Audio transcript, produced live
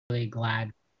really glad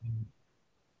to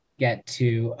get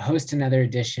to host another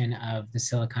edition of the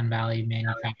Silicon Valley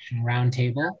Manufacturing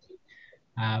Roundtable.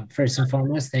 First and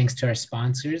foremost, thanks to our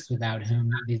sponsors, without whom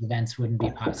these events wouldn't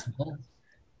be possible.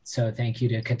 So thank you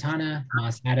to Katana,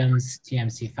 Moss Adams,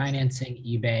 TMC Financing,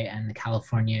 eBay, and the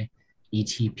California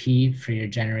ETP for your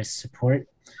generous support.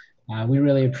 We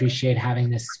really appreciate having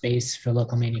this space for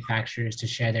local manufacturers to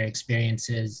share their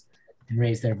experiences and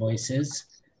raise their voices.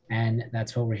 And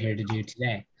that's what we're here to do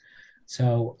today.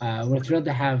 So we're thrilled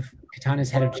to have Katana's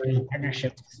head of channel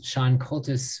partnerships, Shawn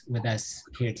Coultice, with us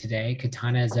here today.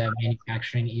 Katana is a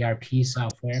manufacturing ERP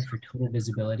software for total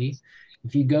visibility.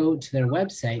 If you go to their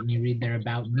website and you read their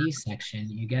About Me section,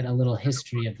 you get a little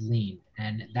history of Lean,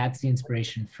 and that's the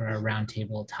inspiration for our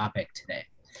roundtable topic today.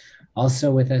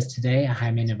 Also with us today,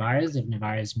 Jaime Nevarez of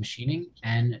Nevarez Machining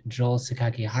and Joel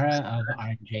Sakakihara of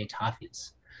R&J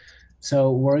Toffees.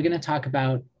 So we're going to talk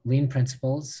about Lean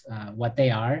principles, what they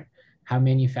are, how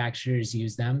manufacturers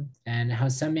use them, and how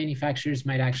some manufacturers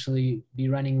might actually be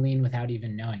running Lean without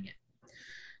even knowing it.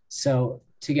 So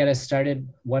to get us started,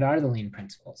 what are the Lean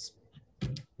principles?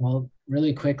 Well,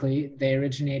 really quickly, they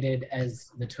originated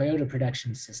as the Toyota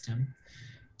production system.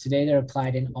 Today, they're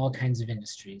applied in all kinds of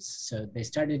industries. So they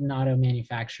started in auto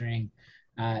manufacturing.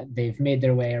 They've made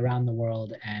their way around the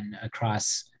world and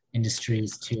across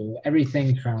industries to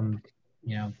everything from,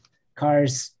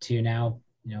 cars to now,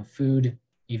 food,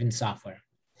 even software.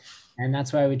 And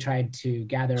that's why we tried to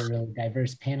gather a really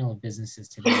diverse panel of businesses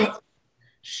today to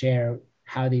share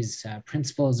how these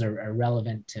principles are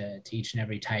relevant to each and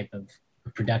every type of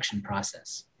production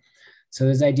process. So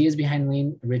those ideas behind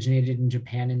Lean originated in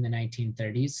Japan in the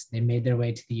 1930s. They made their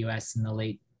way to the US in the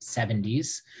late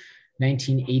 70s.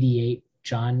 1988,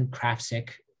 John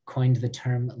Krafcik coined the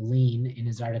term Lean in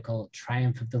his article,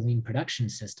 Triumph of the Lean Production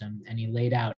System, and he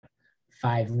laid out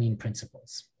 5 Lean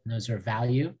principles. And those are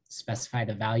value, specify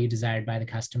the value desired by the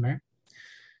customer.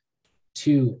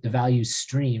 2, the value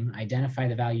stream, identify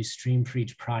the value stream for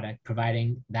each product,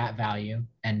 providing that value,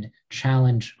 and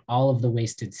challenge all of the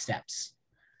wasted steps.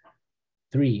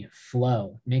 3,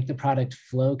 flow, make the product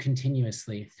flow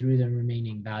continuously through the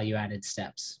remaining value-added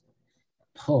steps.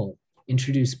 Pull,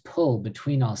 introduce pull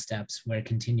between all steps where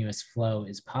continuous flow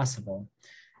is possible.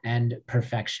 And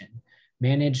perfection,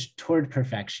 manage toward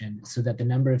perfection so that the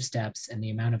number of steps and the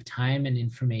amount of time and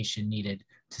information needed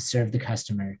to serve the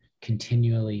customer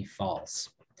continually falls.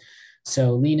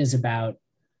 So Lean is about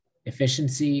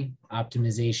efficiency,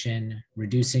 optimization,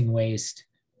 reducing waste,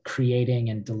 creating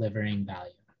and delivering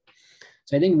value.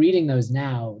 So I think reading those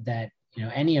now that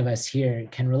any of us here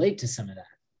can relate to some of that,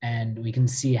 and we can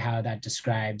see how that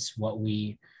describes what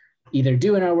we either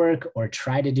do in our work or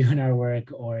try to do in our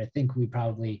work or think we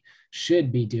probably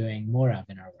should be doing more of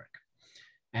in our work.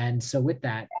 And so with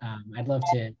that, I'd love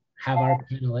to have our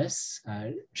panelists,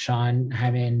 Shawn,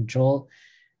 Jaime, and Joel,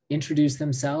 introduce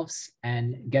themselves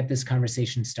and get this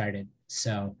conversation started.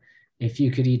 So if you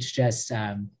could each just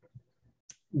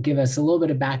give us a little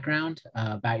bit of background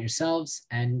about yourselves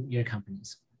and your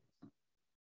companies.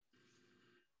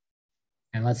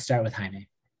 And let's start with Jaime.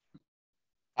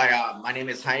 Hi, my name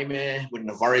is Jaime with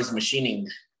Nevarez Machining.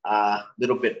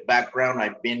 Little bit background.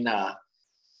 I've been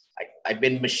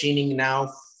machining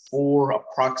now for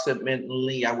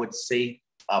approximately, I would say,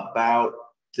 about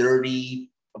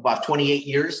 28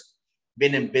 years.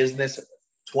 Been in business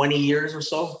 20 years or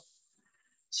so.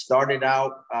 Started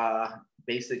out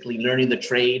basically learning the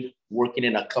trade, working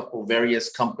in a couple various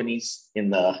companies in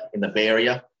the Bay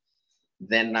Area.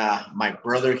 Then my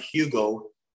brother Hugo,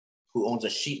 who owns a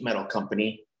sheet metal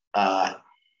company,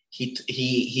 he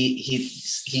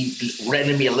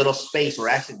rented me a little space, or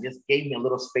actually just gave me a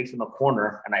little space in the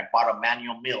corner, and I bought a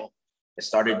manual mill and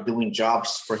started doing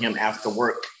jobs for him after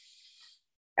work.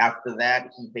 After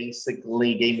that, he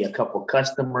basically gave me a couple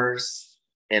customers.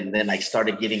 And then I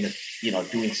started getting,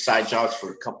 doing side jobs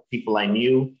for a couple people I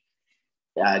knew.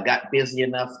 Got busy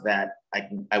enough that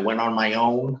I went on my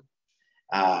own.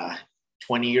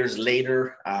 20 years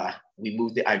later, I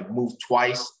moved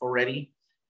twice already,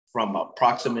 from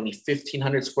approximately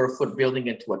 1,500 square foot building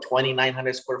into a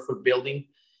 2,900 square foot building.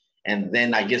 And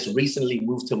then I just recently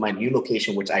moved to my new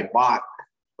location, which I bought,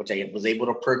 which I was able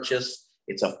to purchase.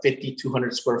 It's a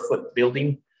 5,200 square foot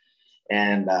building.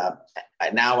 And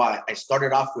now I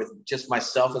started off with just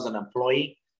myself as an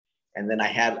employee. And then I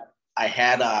had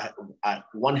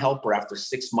one helper after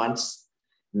 6 months.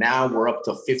 Now we're up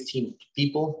to 15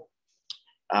 people.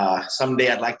 Someday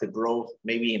I'd like to grow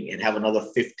maybe and have another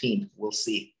 15. We'll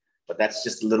see. But that's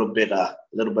just a little bit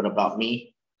about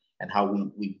me and how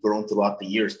we've grown throughout the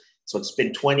years. So it's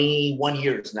been 21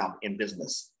 years now in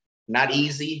business. Not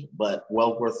easy, but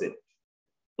well worth it.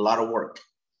 a lot of work.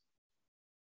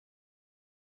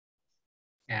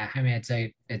 Yeah, I mean,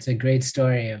 it's a great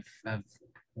story of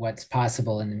what's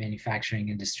possible in the manufacturing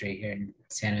industry here in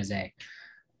San Jose.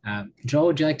 Joel,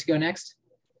 would you like to go next?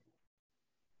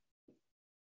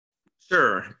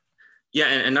 Sure. Yeah,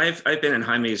 and I've been in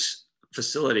Jaime's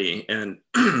facility, and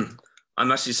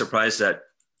I'm actually surprised that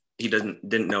he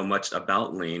didn't know much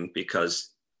about lean,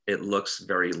 because it looks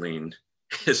very lean,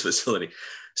 his facility.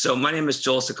 So my name is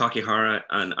Joel Sakakihara,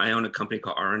 and I own a company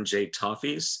called R&J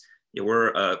Toffees. Yeah, we're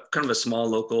a kind of a small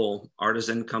local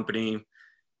artisan company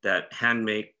that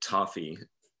handmade toffee.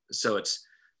 So it's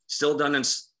still done in,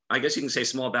 I guess you can say,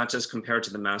 small batches compared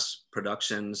to the mass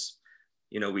productions.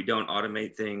 You know, we don't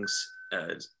automate things.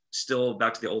 Still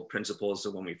back to the old principles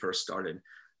of when we first started.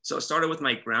 So it started with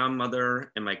my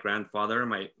grandmother and my grandfather.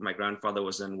 My grandfather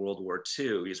was in World War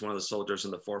II. He's one of the soldiers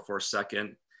in the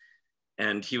 442nd.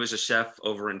 And he was a chef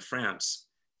over in France.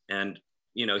 And,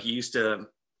 you know, he used to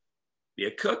be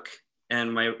a cook,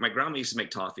 and my grandma used to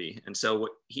make toffee. And so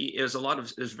it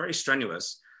was very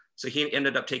strenuous. So he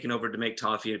ended up taking over to make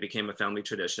toffee. It became a family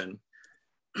tradition.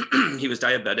 He was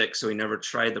diabetic, so he never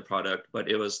tried the product, but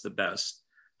it was the best.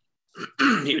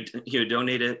 he would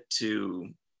donate it to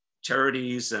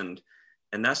charities, and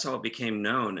that's how it became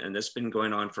known. And it's been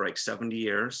going on for like 70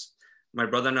 years. My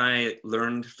brother and I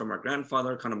learned from our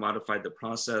grandfather, kind of modified the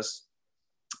process,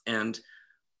 and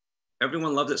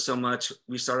everyone loved it so much.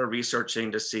 We started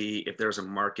researching to see if there's a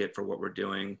market for what we're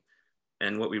doing.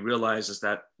 And what we realized is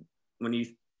that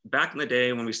back in the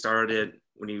day when we started,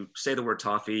 when you say the word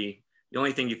toffee, the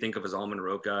only thing you think of is almond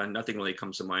roca. Nothing really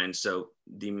comes to mind. So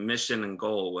the mission and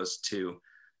goal was to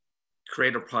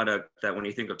create a product that when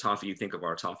you think of toffee, you think of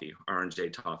our toffee, R&J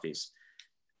Toffees.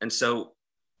 And so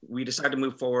we decided to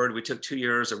move forward. We took 2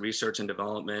 years of research and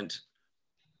development,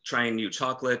 trying new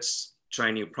chocolates,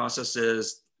 trying new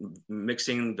processes,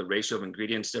 mixing the ratio of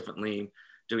ingredients differently,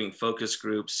 doing focus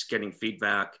groups, getting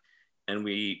feedback. And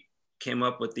we came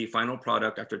up with the final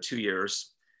product after 2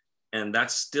 years. And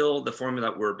that's still the formula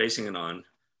that we're basing it on.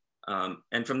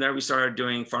 And from there, we started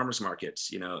doing farmers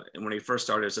markets, you know, and when we first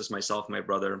started, it was just myself and my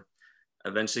brother.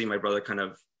 Eventually, my brother kind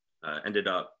of ended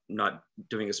up not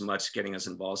doing as much, getting us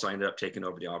involved. So I ended up taking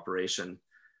over the operation.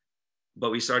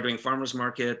 But we started doing farmers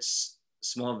markets,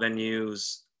 small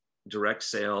venues, direct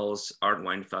sales, art and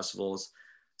wine festivals,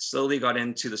 slowly got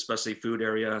into the specialty food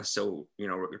area. So, you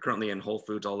know, we're currently in Whole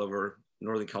Foods all over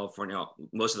Northern California,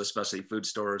 most of the specialty food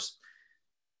stores.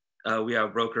 We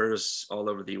have brokers all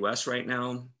over the US right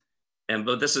now.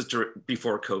 But this is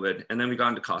before COVID. And then we got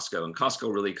into Costco, and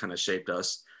Costco really kind of shaped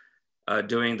us.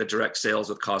 Doing the direct sales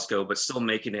with Costco, but still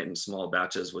making it in small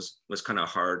batches was kind of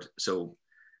hard. So,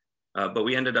 but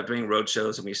we ended up doing road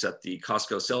shows, and we set the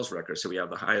Costco sales record. So we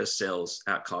have the highest sales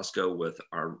at Costco with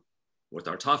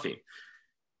our toffee.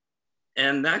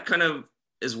 And that kind of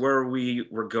is where we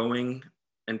were going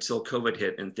until COVID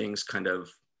hit and things kind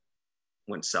of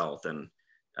went south. And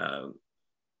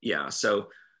yeah, so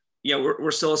yeah,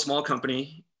 we're still a small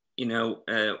company. You know,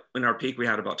 in our peak, we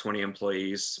had about 20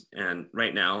 employees, and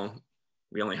right now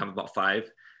we only have about 5.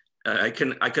 I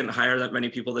couldn't hire that many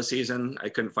people this season. I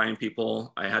couldn't find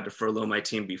people. I had to furlough my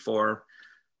team before,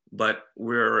 but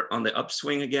we're on the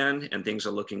upswing again, and things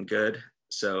are looking good.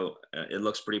 So it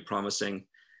looks pretty promising.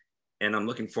 And I'm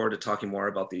looking forward to talking more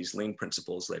about these lean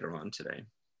principles later on today.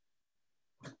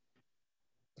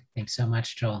 Thanks so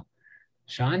much, Joel.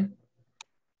 Shawn?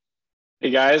 Hey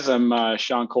guys, I'm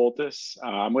Shawn Coultice.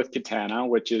 I'm with Katana,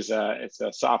 which is it's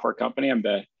a software company. I'm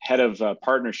the head of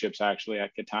partnerships actually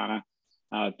at Katana.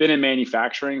 Been in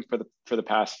manufacturing for the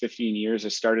past 15 years. I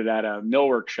started at a mill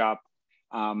workshop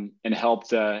and helped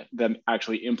them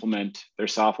actually implement their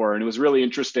software. And it was really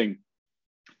interesting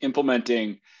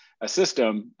implementing a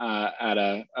system at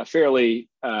a fairly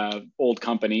old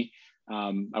company.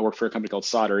 I worked for a company called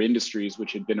Solder Industries,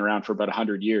 which had been around for about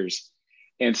 100 years.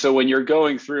 And so when you're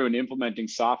going through and implementing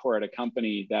software at a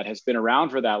company that has been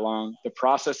around for that long, the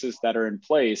processes that are in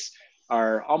place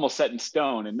are almost set in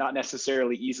stone and not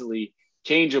necessarily easily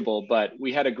changeable. But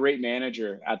we had a great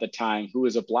manager at the time who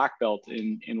was a black belt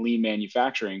in lean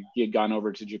manufacturing. He had gone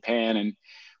over to Japan and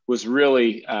was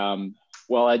really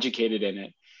well educated in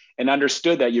it, and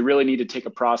understood that you really need to take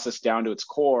a process down to its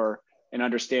core and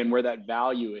understand where that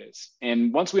value is.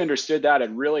 And once we understood that, it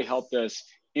really helped us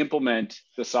implement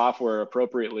the software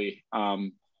appropriately.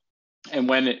 And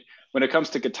when it comes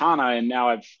to Katana, and now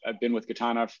I've been with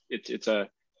Katana, it's a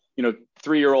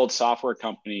 3-year-old software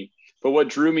company. But what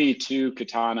drew me to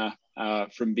Katana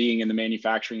from being in the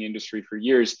manufacturing industry for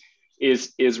years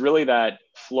is really that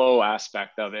flow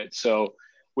aspect of it. So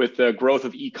with the growth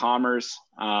of e-commerce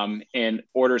and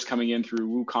orders coming in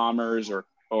through WooCommerce or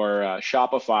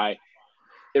Shopify,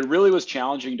 it really was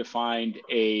challenging to find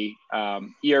a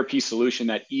ERP solution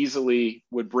that easily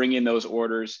would bring in those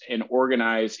orders and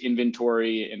organize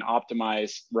inventory and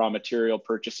optimize raw material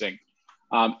purchasing.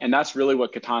 And that's really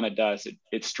what Katana does.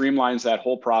 It streamlines that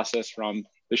whole process from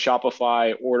the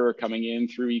Shopify order coming in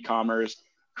through e-commerce,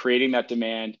 creating that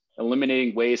demand,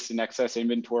 eliminating waste and excess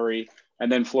inventory,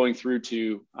 and then flowing through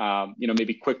to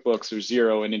maybe QuickBooks or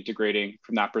Xero and integrating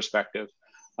from that perspective.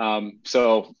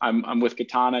 So I'm with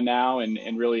Katana now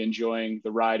and really enjoying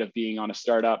the ride of being on a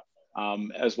startup,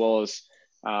 as well as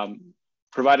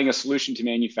providing a solution to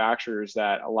manufacturers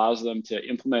that allows them to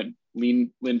implement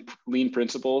lean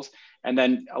principles and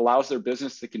then allows their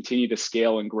business to continue to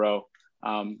scale and grow.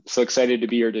 So excited to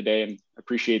be here today and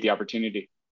appreciate the opportunity.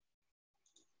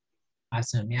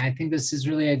 Awesome. Yeah, I think this is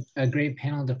really a great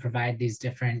panel to provide these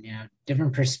different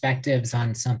perspectives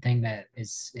on something that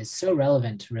is so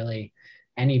relevant to really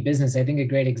any business. I think a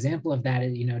great example of that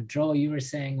is, Joel, you were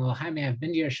saying, well, Jaime, I've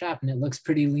been to your shop and it looks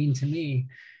pretty lean to me.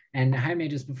 And Jaime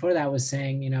just before that was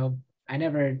saying, I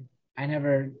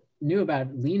never knew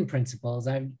about lean principles.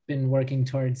 I've been working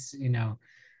towards,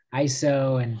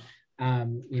 ISO and,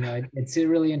 it's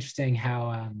really interesting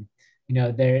how,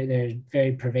 they're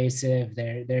very pervasive.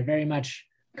 They're very much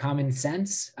common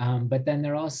sense, but then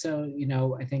they're also,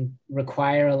 I think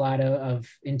require a lot of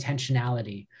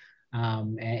intentionality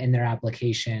in their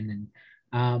application.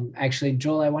 And actually,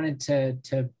 Joel, I wanted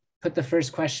to put the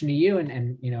first question to you,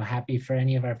 and happy for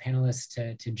any of our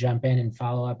panelists to jump in and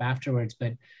follow up afterwards.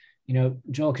 But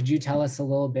Joel, could you tell us a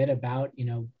little bit about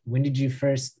when did you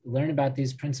first learn about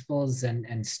these principles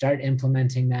and start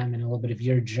implementing them, and a little bit of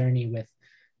your journey with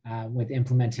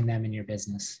implementing them in your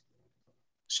business?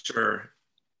 Sure.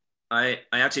 I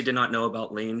actually did not know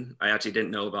about lean. I actually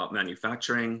didn't know about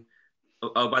manufacturing.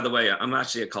 Oh, by the way, I'm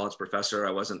actually a college professor.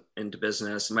 I wasn't into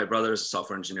business. My brother is a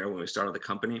software engineer when we started the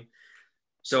company.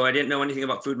 So I didn't know anything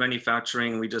about food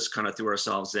manufacturing. We just kind of threw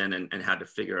ourselves in and had to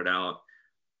figure it out.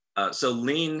 So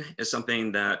lean is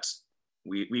something that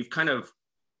we've kind of,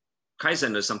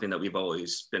 Kaizen is something that we've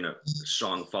always been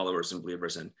strong followers and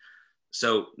believers in.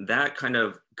 So that kind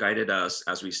of guided us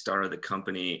as we started the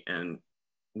company, and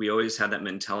we always had that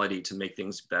mentality to make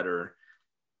things better.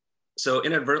 So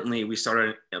inadvertently, we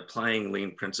started applying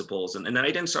lean principles. And then I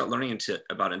didn't start learning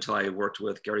about it until I worked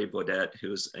with Gary Baudet,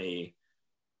 who's a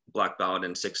black belt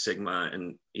in Six Sigma.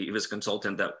 And he was a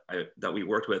consultant that we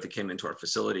worked with that came into our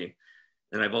facility.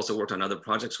 And I've also worked on other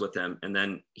projects with him. And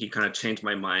then he kind of changed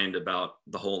my mind about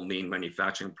the whole lean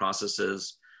manufacturing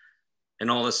processes. And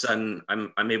all of a sudden,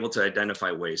 I'm able to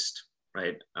identify waste,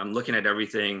 right? I'm looking at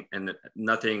everything and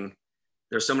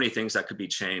there's so many things that could be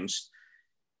changed.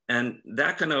 And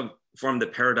that kind of formed the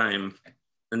paradigm.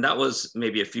 And that was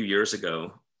maybe a few years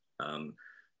ago.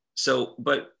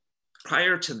 But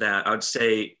prior to that, I would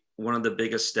say one of the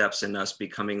biggest steps in us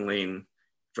becoming lean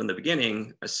from the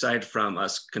beginning, aside from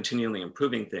us continually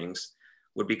improving things,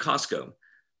 would be Costco.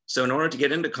 So in order to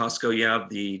get into Costco, you have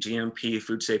the GMP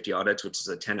food safety audits, which is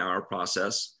a 10-hour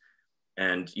process.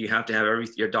 And you have to have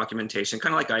your documentation,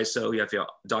 kind of like ISO, you have your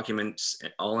documents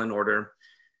all in order.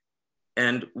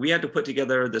 And we had to put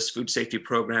together this food safety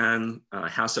program,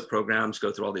 HACCP programs,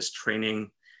 go through all this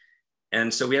training.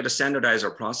 And so we had to standardize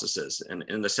our processes. And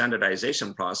in the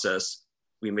standardization process,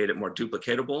 we made it more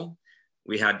duplicatable.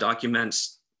 We had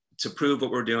documents to prove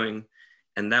what we're doing.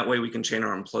 And that way we can train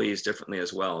our employees differently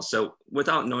as well. So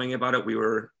without knowing about it, we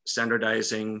were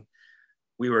standardizing,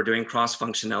 we were doing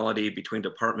cross-functionality between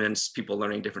departments, people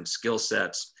learning different skill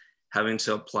sets, having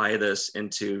to apply this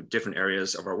into different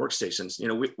areas of our workstations.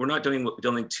 We're not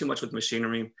dealing too much with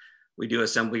machinery. We do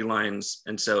assembly lines.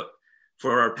 And so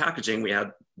for our packaging, we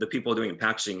had the people doing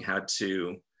packaging had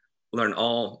to learn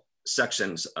all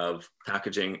sections of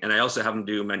packaging. And I also have them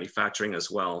do manufacturing as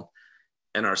well.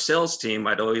 And our sales team,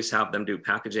 I'd always have them do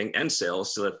packaging and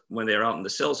sales, so that when they're out in the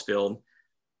sales field,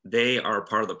 they are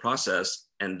part of the process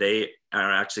and they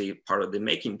are actually part of the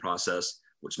making process,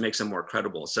 which makes them more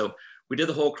credible. So we did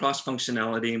the whole cross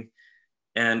functionality.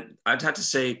 And I'd have to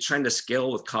say, trying to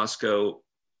scale with Costco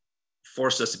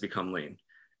forced us to become lean,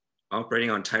 operating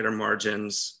on tighter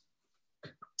margins,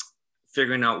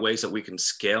 figuring out ways that we can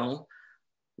scale.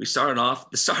 We started off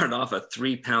a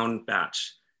 3-pound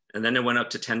batch, and then it went up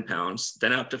to 10 pounds,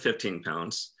 then up to 15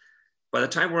 pounds. By the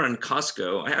time we're in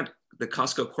Costco, I had the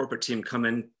Costco corporate team come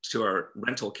into our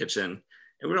rental kitchen,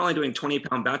 and we were only doing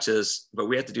 20-pound batches, but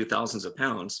we had to do thousands of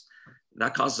pounds.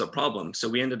 That causes a problem.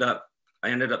 So I ended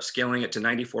up scaling it to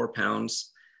 94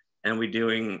 pounds, and we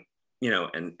doing,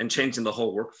 and changing the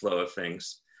whole workflow of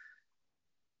things.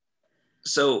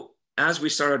 So as we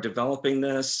started developing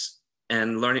this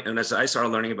and learning, and as I started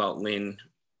learning about lean,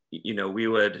 we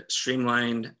would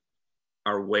streamline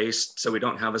our waste so we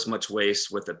don't have as much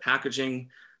waste with the packaging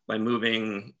by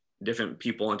moving different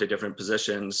people into different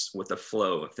positions with the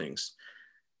flow of things.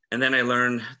 And then I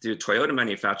learned through Toyota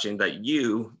manufacturing that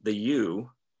the U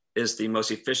is the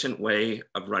most efficient way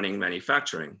of running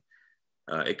manufacturing.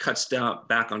 It cuts down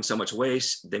back on so much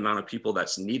waste, the amount of people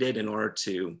that's needed in order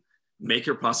to make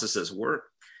your processes work.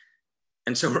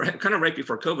 And so kind of right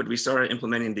before COVID, we started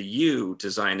implementing the U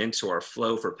design into our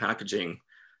flow for packaging,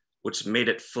 which made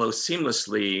it flow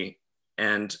seamlessly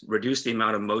and reduce the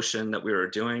amount of motion that we were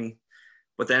doing.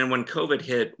 But then when COVID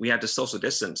hit, we had to social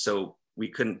distance, so we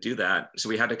couldn't do that. So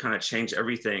we had to kind of change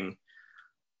everything.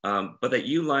 But that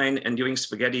U line and doing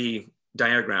spaghetti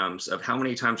diagrams of how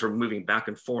many times we're moving back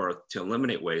and forth to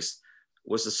eliminate waste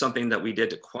was something that we did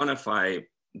to quantify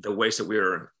the waste that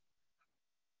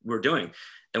we're doing.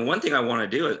 And one thing I want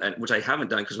to do, which I haven't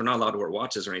done because we're not allowed to wear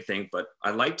watches or anything, but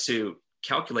I like to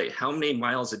calculate how many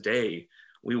miles a day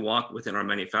we walk within our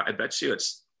manufacturing. I bet you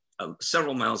it's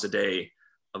several miles a day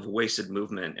of wasted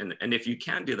movement. And if you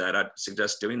can do that, I'd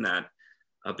suggest doing that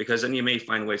because then you may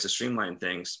find ways to streamline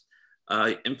things.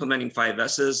 Implementing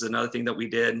 5Ss is another thing that we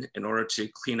did in order to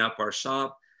clean up our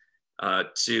shop,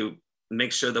 to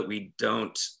make sure that we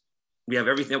have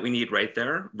everything that we need right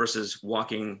there versus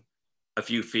walking a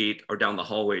few feet or down the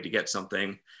hallway to get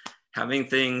something. Having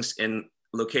things in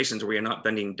locations where you're not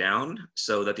bending down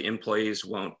so that the employees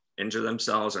won't injure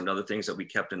themselves, and other things that we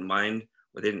kept in mind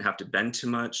where they didn't have to bend too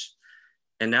much.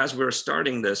 And as we were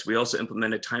starting this, we also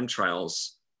implemented time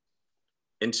trials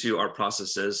into our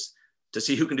processes to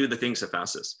see who can do the things the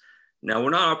fastest. Now,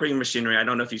 we're not operating machinery. I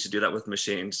don't know if you should do that with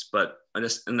machines, but in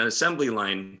an assembly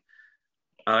line,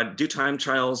 do time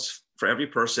trials for every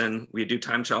person. We do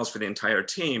time trials for the entire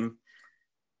team.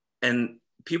 And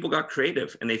people got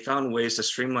creative and they found ways to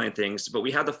streamline things, but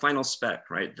we had the final spec,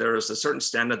 right? There was a certain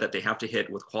standard that they have to hit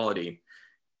with quality,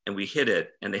 and we hit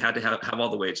it, and they had to have all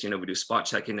the weights. We do spot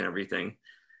checking and everything.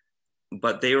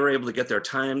 But they were able to get their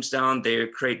times down. They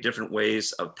create different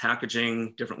ways of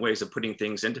packaging, different ways of putting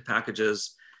things into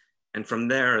packages. And from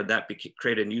there, that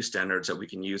created new standards that we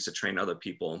can use to train other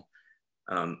people.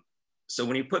 So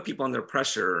when you put people under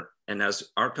pressure, and as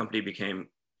our company became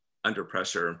under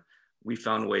pressure, we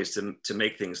found ways to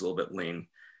make things a little bit lean.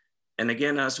 And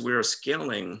again, as we were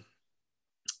scaling,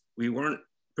 we weren't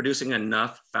producing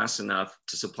enough fast enough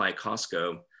to supply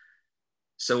Costco.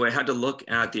 So I had to look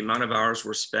at the amount of hours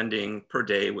we're spending per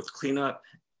day with cleanup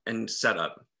and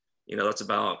setup. That's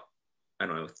about, I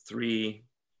don't know,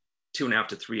 2.5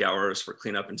 to 3 hours for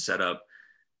cleanup and setup.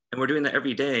 And we're doing that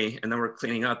every day, and then we're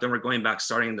cleaning up, then we're going back,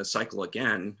 starting the cycle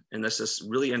again. And this is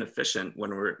really inefficient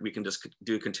when we can just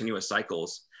do continuous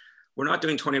cycles. We're not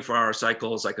doing 24-hour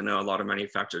cycles like I know a lot of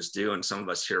manufacturers do, and some of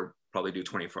us here probably do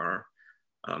 24-hour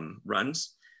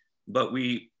runs. But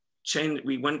we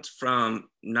went from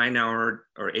 9-hour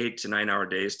or 8 to 9-hour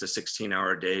days to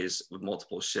 16-hour days with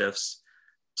multiple shifts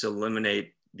to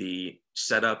eliminate the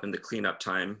setup and the cleanup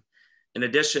time. In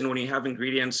addition, when you have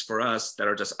ingredients for us that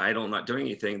are just idle, not doing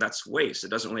anything, that's waste. It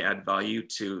doesn't really add value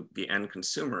to the end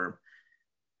consumer.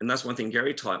 And that's one thing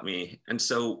Gary taught me. And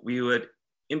so we would,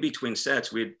 in between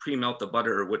sets, we'd pre-melt the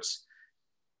butter,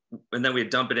 and then we'd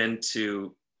dump it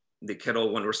into the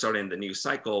kettle when we're starting the new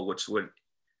cycle, which would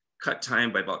cut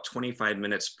time by about 25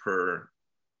 minutes per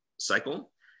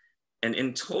cycle. And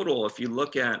in total, if you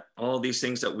look at all these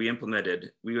things that we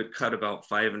implemented, we would cut about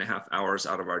 5.5 hours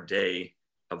out of our day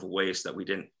of waste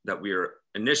that we were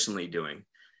initially doing.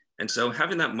 And so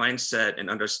having that mindset and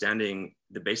understanding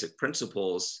the basic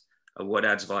principles of what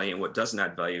adds value and what doesn't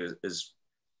add value is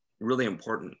really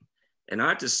important. And I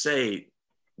have to say,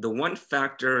 the one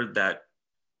factor that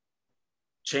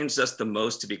changed us the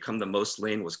most to become the most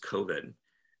lean was COVID.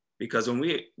 Because when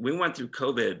we went through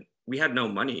COVID, we had no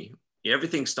money.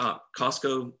 Everything stopped.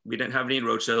 Costco, we didn't have any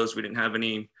roadshows. We didn't have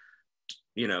any,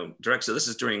 direct. So this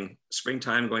is during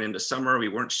springtime going into summer. We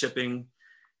weren't shipping.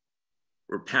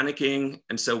 We're panicking.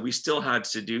 And so we still had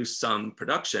to do some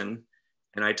production.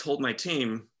 And I told my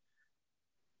team,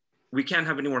 we can't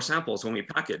have any more samples when we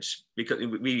package, because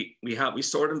we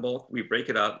sort in bulk, we break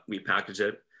it up, we package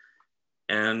it.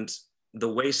 And the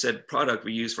wasted product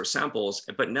we use for samples,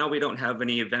 but now we don't have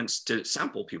any events to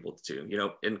sample people to.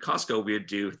 In Costco, we would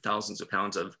do thousands of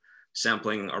pounds of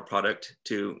sampling our product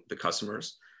to the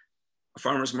customers.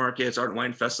 Farmers markets, art and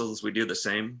wine festivals, we do the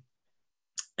same.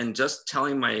 And just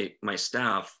telling my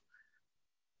staff,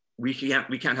 we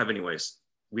can't have any waste.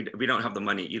 We don't have the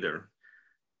money either.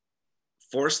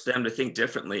 Forced them to think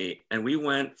differently. And we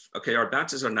went, okay, our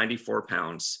batches are 94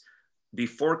 pounds.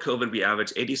 Before COVID, we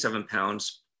averaged 87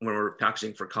 pounds when we're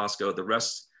packaging for Costco. The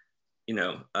rest,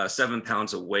 7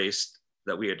 pounds of waste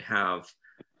that we would have.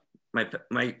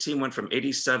 My team went from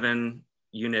 87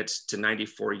 units to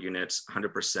 94 units,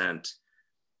 100%,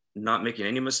 not making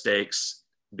any mistakes,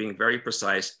 being very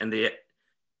precise. And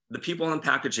the people in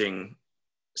packaging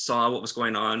saw what was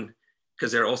going on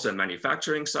because they're also in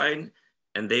manufacturing side,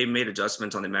 and they made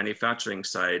adjustments on the manufacturing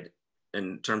side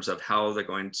in terms of how they're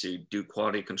going to do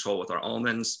quality control with our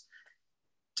almonds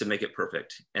to make it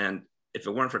perfect. And if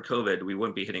it weren't for COVID, we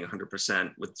wouldn't be hitting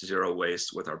 100% with zero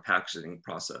waste with our packaging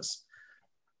process.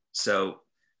 So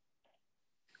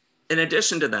in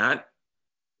addition to that,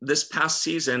 this past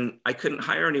season, I couldn't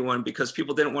hire anyone because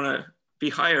people didn't want to be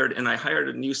hired. And I hired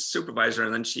a new supervisor,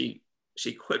 and then she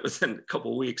quit within a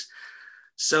couple of weeks.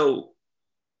 So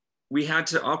we had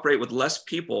to operate with less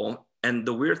people. And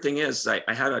the weird thing is I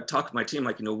had to talk to my team,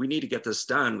 like, we need to get this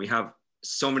done. We have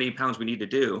so many pounds we need to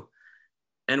do.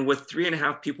 And with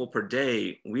 3.5 people per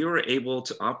day, we were able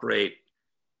to operate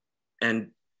and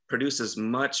produce as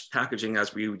much packaging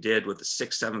as we did with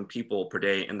 6-7 people per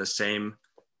day in the same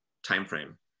time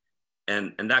frame.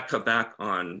 And that cut back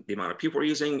on the amount of people we're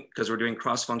using because we're doing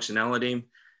cross functionality.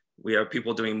 We have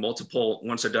people doing multiple,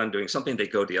 once they're done doing something, they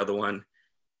go to the other one.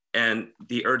 And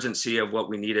the urgency of what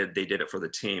we needed, they did it for the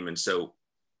team. And so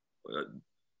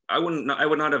I would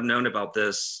not have known about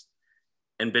this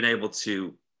and been able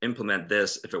to implement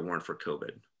this if it weren't for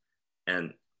COVID.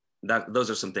 And those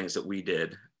are some things that we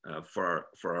did for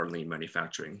our lean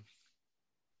manufacturing.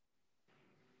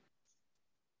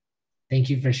 Thank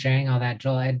you for sharing all that,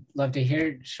 Joel. I'd love to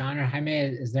hear, Shawn or Jaime,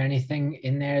 is there anything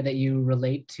in there that you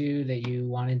relate to that you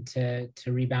wanted to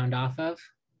rebound off of?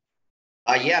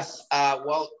 Yes.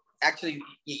 Well, actually,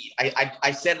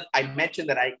 I mentioned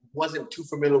that I wasn't too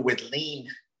familiar with lean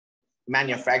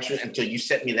manufacturing until you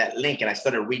sent me that link, and I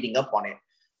started reading up on it.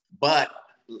 But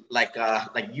like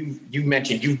you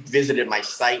mentioned, you visited my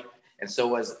site, and so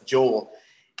was Joel.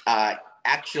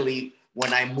 Actually,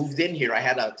 when I moved in here, I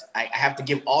have to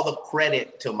give all the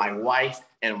credit to my wife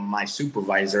and my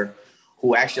supervisor,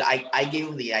 who actually I gave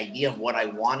them the idea of what I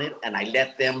wanted, and I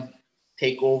let them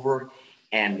take over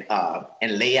and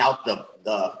lay out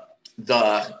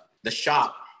the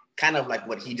shop, kind of like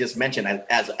what he just mentioned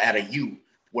as at a U,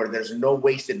 where there's no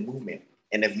wasted movement.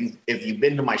 And if you've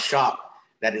been to my shop,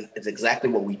 that is exactly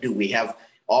what we do. We have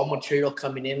all material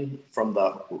coming in from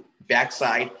the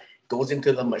backside, goes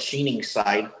into the machining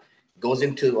side, goes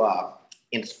into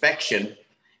inspection.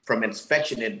 From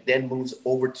inspection, it then moves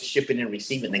over to shipping and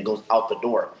receiving, and goes out the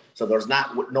door. So there's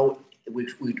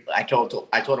I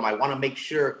told him I want to make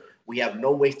sure we have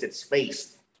no wasted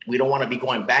space. We don't want to be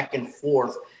going back and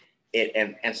forth.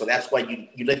 And so that's why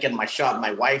you look at my shop.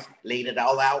 My wife laid it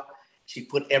all out. She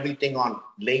put everything on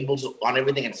labels on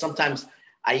everything. And sometimes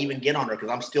I even get on her because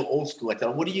I'm still old school. I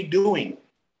tell her, what are you doing?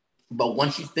 But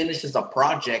once she finishes a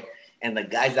project and the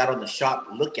guys out on the shop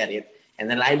look at it, and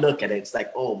then I look at it, it's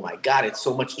like, oh my God, it's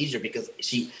so much easier because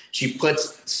she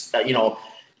puts,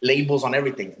 labels on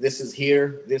everything. This is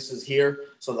here.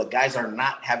 So the guys are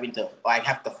not having to, I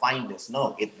have to find this.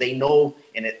 No, they know,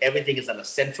 and everything is at a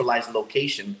centralized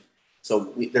location.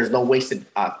 So there's no wasted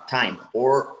time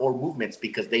or movements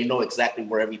because they know exactly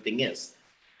where everything is.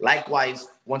 Likewise,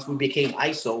 once we became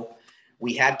ISO,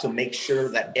 we had to make sure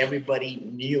that everybody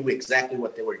knew exactly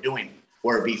what they were doing.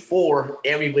 Where before,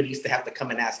 everybody used to have to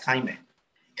come and ask Jaime.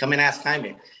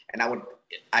 And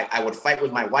I would fight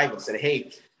with my wife and say,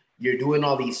 hey, you're doing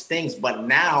all these things. But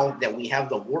now that we have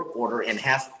the work order and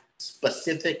has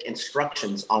specific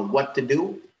instructions on what to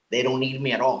do, they don't need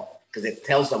me at all because it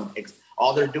tells them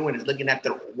all they're doing is looking at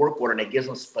their work order, and it gives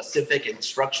them specific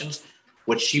instructions,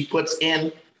 which she puts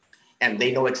in, and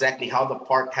they know exactly how the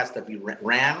part has to be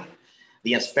ran.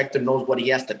 The inspector knows what he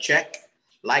has to check.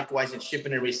 Likewise, in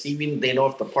shipping and receiving, they know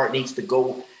if the part needs to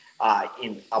go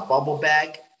in a bubble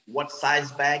bag, what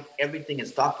size bag, everything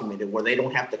is documented where they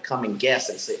don't have to come and guess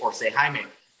and say, Jaime,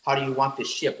 how do you want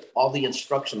this shipped? All the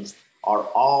instructions are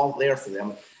all there for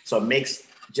them. So it makes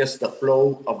just the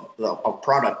flow of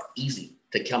product easy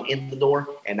to come in the door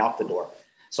and out the door.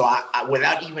 So I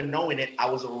without even knowing it, I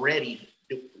was already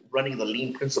running the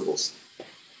lean principles.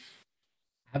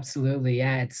 Absolutely.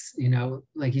 Yeah. It's,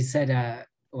 like you said,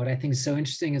 what I think is so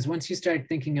interesting is once you start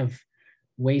thinking of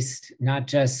waste, not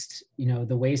just,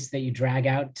 the waste that you drag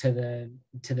out to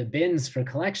the bins for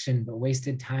collection, but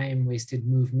wasted time, wasted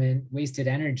movement, wasted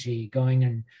energy going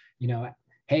and,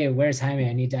 hey, where's Jaime?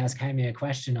 I need to ask Jaime a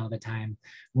question all the time.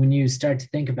 When you start to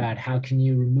think about how can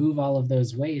you remove all of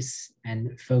those wastes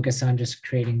and focus on just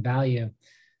creating value,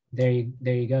 there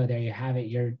you go. There you have it.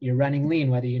 You're running lean,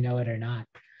 whether you know it or not.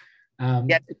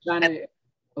 John,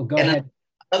 go ahead.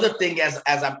 Another thing as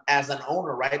an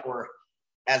owner, right, or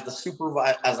as the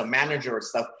supervisor, as a manager or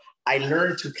stuff, I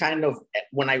learned to kind of,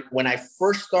 when I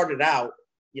first started out,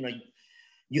 you know,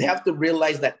 you have to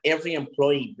realize that every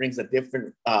employee brings a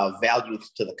different value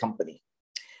to the company.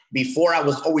 Before, I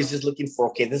was always just looking for,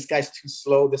 okay, this guy's too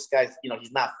slow. This guy's, you know,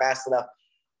 he's not fast enough.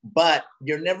 But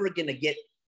you're never going to get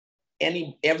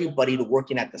everybody to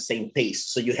working at the same pace.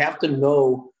 So you have to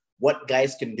know what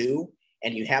guys can do,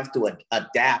 and you have to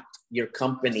adapt your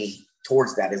company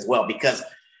towards that as well, because,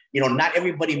 you know, not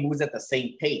everybody moves at the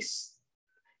same pace.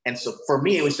 And so for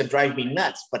me, it used to drive me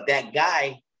nuts. But that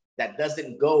guy that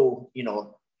doesn't go, you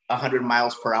know, 100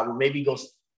 miles per hour, maybe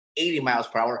goes 80 miles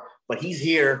per hour, but he's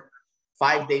here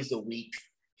 5 days a week.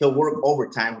 He'll work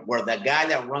overtime, where the guy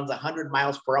that runs 100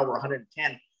 miles per hour,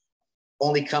 110,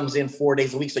 only comes in 4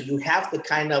 days a week. So you have to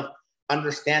kind of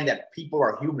understand that people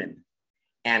are human,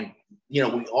 and, you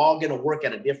know, we all going to work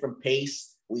at a different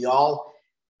pace. We all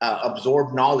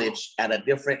absorb knowledge at a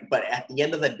different, but at the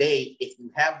end of the day, if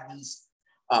you have these,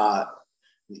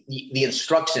 the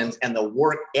instructions and the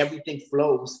work, everything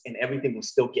flows and everything will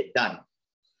still get done.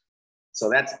 So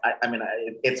that's, I mean,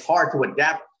 it's hard to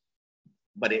adapt,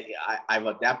 but I've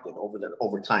adapted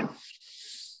over time.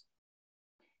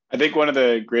 I think one of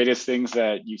the greatest things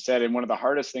that you said, and one of the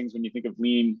hardest things when you think of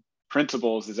lean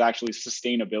principles, is actually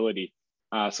sustainability.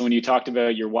 So when you talked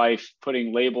about your wife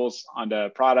putting labels onto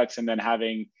products and then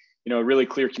having, you know, really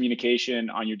clear communication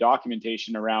on your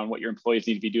documentation around what your employees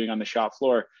need to be doing on the shop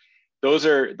floor, those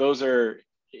are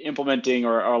implementing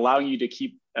or allowing you to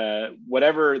keep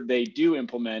whatever they do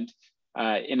implement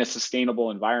in a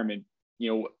sustainable environment.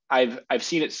 You know, I've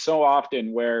seen it so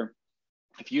often where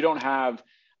if you don't have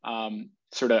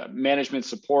sort of management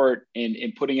support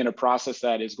in putting in a process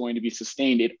that is going to be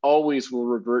sustained, it always will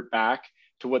revert back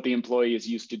to what the employee is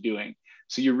used to doing.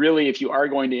 So you really, if you are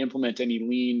going to implement any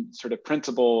lean sort of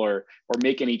principle or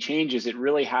make any changes, it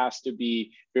really has to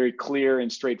be very clear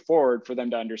and straightforward for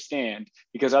them to understand,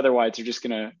 because otherwise they're just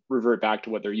going to revert back to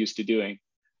what they're used to doing.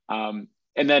 And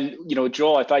then, you know,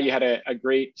 Joel, I thought you had a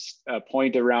great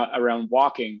point around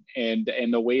walking and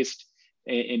the waste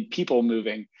in people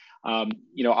moving.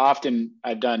 You know, often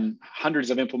I've done hundreds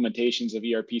of implementations of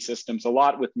ERP systems, a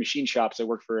lot with machine shops. I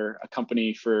worked for a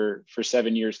company for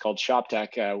 7 years called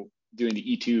ShopTech, doing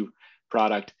the E2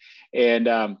 product. And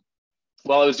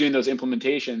while I was doing those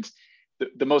implementations,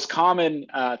 the most common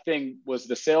thing was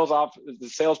the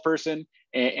salesperson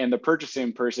and the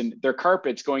purchasing person. Their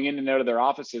carpets going in and out of their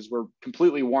offices were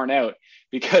completely worn out,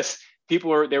 because they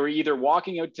were either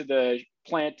walking out to the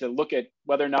plant to look at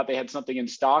whether or not they had something in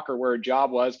stock or where a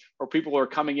job was, or people were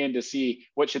coming in to see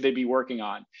what should they be working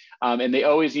on. And they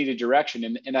always needed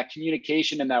direction. And that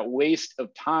communication and that waste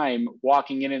of time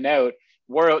walking in and out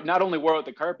not only wore out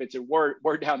the carpets, it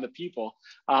wore down the people.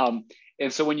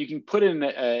 And so when you can put in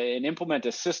and implement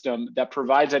a system that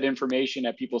provides that information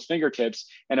at people's fingertips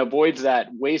and avoids that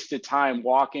wasted time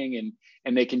walking,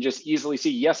 and they can just easily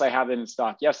see, yes, I have it in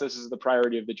stock. Yes, this is the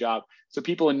priority of the job. So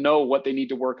people know what they need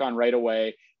to work on right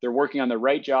away. They're working on the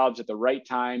right jobs at the right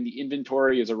time. The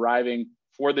inventory is arriving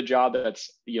for the job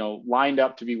that's, you know, lined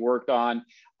up to be worked on.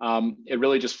 It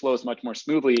really just flows much more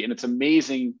smoothly. And it's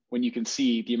amazing when you can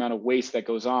see the amount of waste that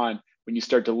goes on when you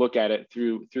start to look at it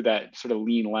through that sort of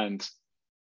lean lens.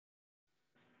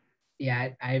 Yeah,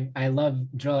 I love,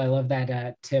 Joel, I love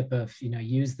that tip of, you know,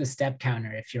 use the step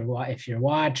counter. If your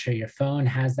watch or your phone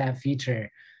has that feature,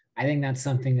 I think that's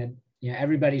something that, you know,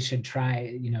 everybody should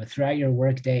try, you know, throughout your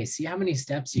work day. See how many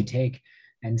steps you take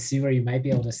and see where you might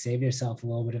be able to save yourself a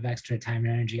little bit of extra time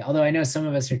and energy. Although I know some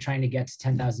of us are trying to get to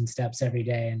 10,000 steps every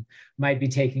day and might be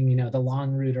taking, you know, the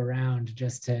long route around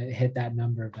just to hit that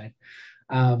number. But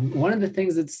one of the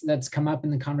things that's come up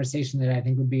in the conversation that I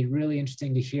think would be really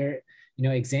interesting to hear, you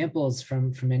know, examples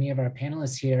from many of our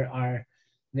panelists here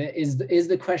is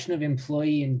the question of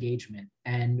employee engagement.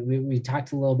 And we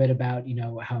talked a little bit about, you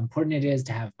know, how important it is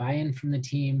to have buy-in from the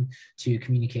team, to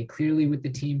communicate clearly with the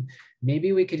team.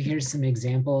 Maybe we could hear some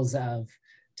examples of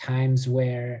times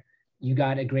where you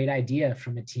got a great idea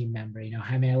from a team member. You know,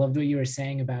 Jaime, I loved what you were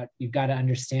saying about you've got to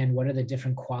understand what are the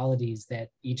different qualities that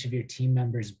each of your team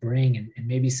members bring. And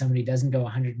maybe somebody doesn't go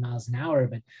 100 miles an hour,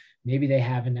 but maybe they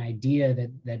have an idea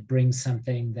that brings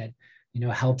something that, you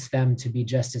know, helps them to be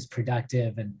just as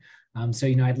productive. And so,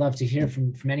 you know, I'd love to hear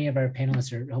from any of our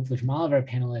panelists, or hopefully from all of our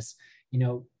panelists, you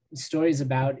know, stories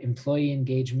about employee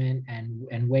engagement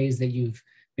and ways that you've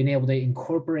been able to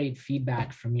incorporate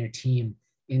feedback from your team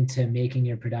into making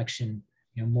your production,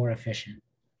 you know, more efficient.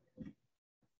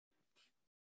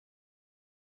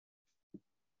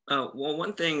 Well,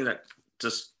 one thing that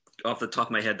just off the top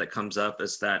of my head that comes up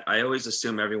is that I always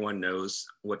assume everyone knows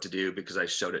what to do because I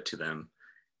showed it to them.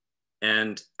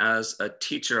 And as a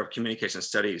teacher of communication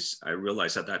studies, I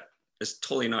realized that that is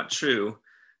totally not true,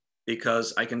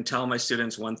 because I can tell my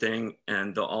students one thing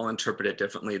and they'll all interpret it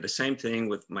differently. The same thing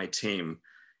with my team.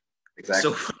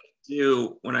 Exactly.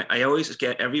 So when I always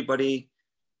get everybody,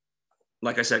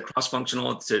 like I said,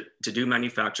 cross-functional to do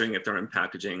manufacturing if they're in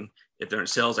packaging. If they're in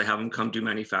sales, I have them come do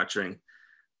manufacturing.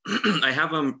 I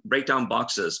have them break down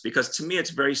boxes, because to me,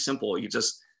 it's very simple. You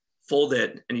just fold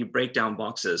it and you break down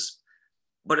boxes.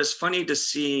 But it's funny to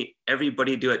see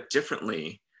everybody do it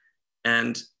differently.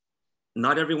 And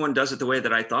not everyone does it the way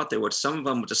that I thought they would. Some of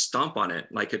them would just stomp on it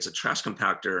like it's a trash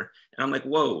compactor. And I'm like,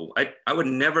 whoa, I would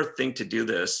never think to do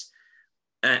this.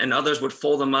 And others would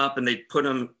fold them up and they'd put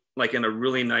them like in a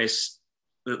really nice,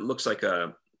 it looks like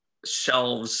a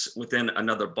shelves within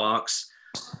another box.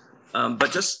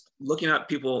 But just looking at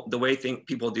people, the way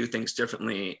people do things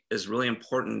differently is really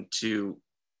important to,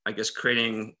 I guess,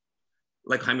 creating,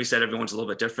 like Jaime said, everyone's a little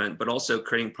bit different, but also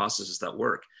creating processes that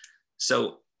work.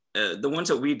 So the ones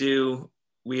that we do,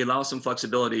 we allow some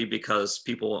flexibility because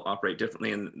people operate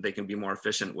differently and they can be more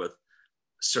efficient with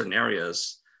certain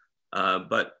areas.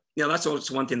 But you know, that's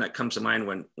also one thing that comes to mind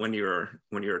when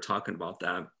you're talking about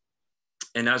that.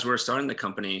 And as we're starting the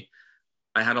company,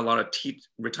 I had a lot of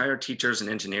retired teachers and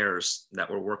engineers that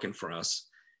were working for us,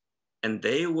 and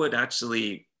they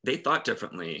thought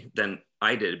differently than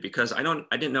I did, because I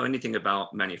didn't know anything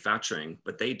about manufacturing,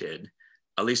 but they did,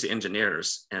 at least the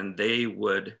engineers, and they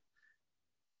would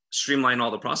streamline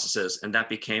all the processes, and that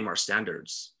became our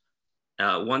standards.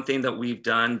 One thing that we've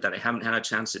done that I haven't had a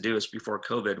chance to do is before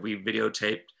COVID, we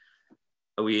videotaped.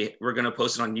 We're going to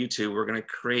post it on YouTube. We're going to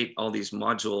create all these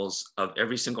modules of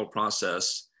every single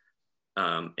process,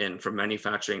 and from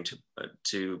manufacturing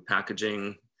to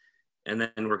packaging. And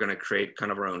then we're going to create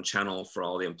kind of our own channel for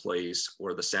all the employees,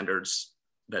 or the standards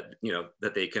that, you know,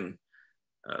 that they can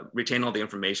retain all the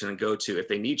information and go to if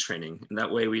they need training. And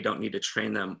that way we don't need to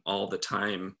train them all the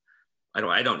time.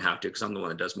 I don't have to, because I'm the one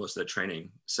that does most of the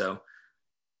training. So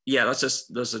yeah,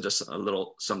 those are just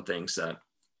some things that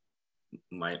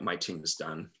my team has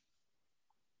done.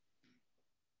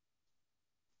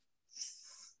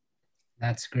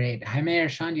 That's great. Jaime or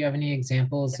Shawn, do you have any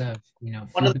examples of, you know,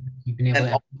 One of you've been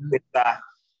able to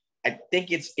I think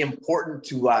it's important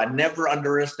to never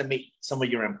underestimate some of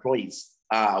your employees.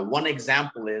 One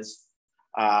example is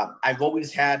I've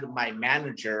always had my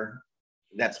manager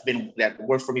that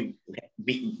works for me,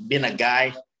 been a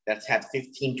guy that's had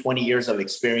 15, 20 years of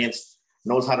experience,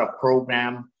 knows how to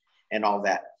program and all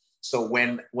that. So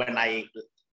when I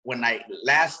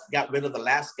last got rid of the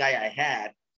last guy I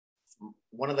had,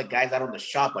 one of the guys out on the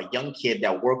shop, a young kid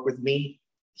that worked with me,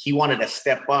 he wanted to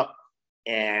step up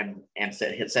and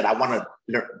said, I want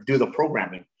to do the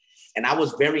programming. And I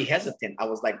was very hesitant. I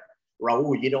was like,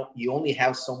 Raul, you only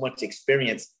have so much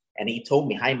experience. And he told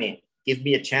me, Jaime, give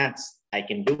me a chance. I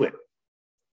can do it.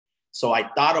 So I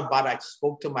thought about it. I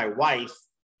spoke to my wife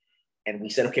and we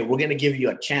said, okay, we're going to give you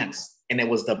a chance. And it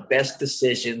was the best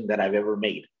decision that I've ever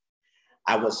made.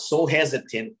 I was so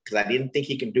hesitant because I didn't think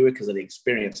he can do it because of the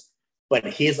experience, but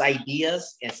his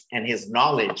ideas and his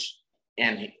knowledge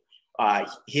and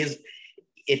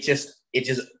it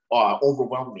just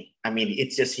overwhelmed me. I mean,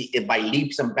 it's just, by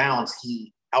leaps and bounds,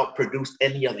 he outproduced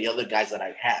any of the other guys that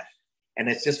I've had. And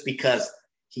it's just because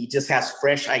he just has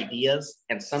fresh ideas.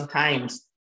 And sometimes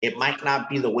it might not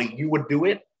be the way you would do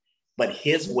it, but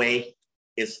his way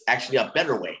is actually a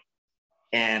better way.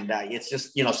 And it's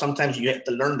just, you know, sometimes you have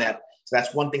to learn that. So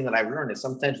that's one thing that I've learned, is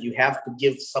sometimes you have to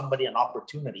give somebody an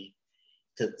opportunity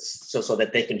so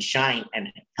that they can shine and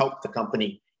help the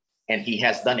company. And he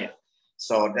has done it.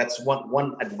 So that's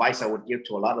one advice I would give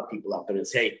to a lot of people out there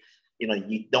is, hey, you know,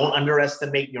 you don't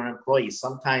underestimate your employees.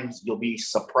 Sometimes you'll be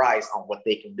surprised on what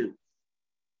they can do.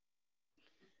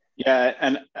 Yeah,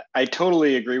 and I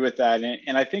totally agree with that.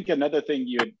 And I think another thing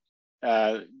you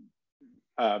had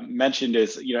mentioned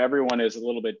is, you know, everyone is a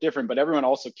little bit different, but everyone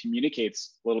also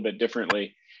communicates a little bit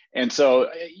differently. And so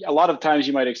a lot of times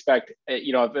you might expect,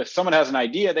 you know, if someone has an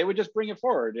idea, they would just bring it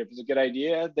forward. If it's a good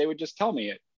idea, they would just tell me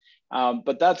it.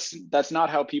 But that's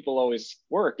not how people always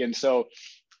work. And so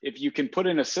if you can put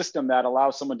in a system that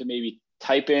allows someone to maybe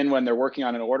type in when they're working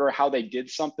on an order, how they did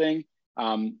something,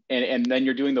 and then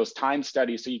you're doing those time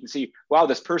studies, so you can see, wow,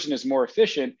 this person is more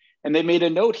efficient. And they made a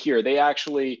note here. They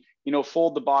actually, you know,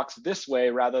 fold the box this way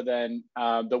rather than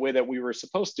the way that we were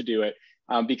supposed to do it,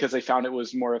 because they found it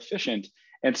was more efficient.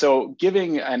 And so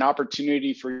giving an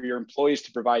opportunity for your employees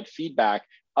to provide feedback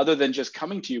other than just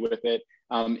coming to you with it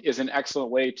is an excellent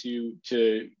way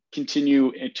to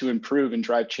continue to improve and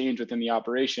drive change within the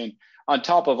operation, on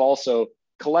top of also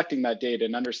collecting that data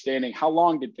and understanding how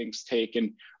long did things take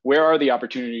and where are the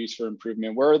opportunities for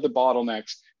improvement, where are the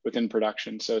bottlenecks within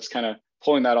production. So it's kind of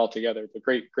pulling that all together, but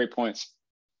great points.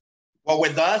 Well,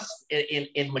 with us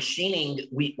in machining,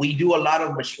 we do a lot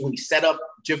of we set up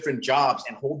different jobs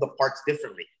and hold the parts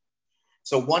differently.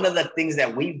 So one of the things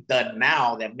that we've done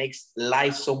now that makes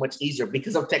life so much easier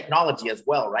because of technology as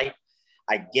well, right?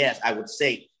 I guess I would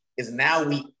say is now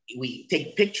we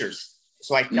take pictures.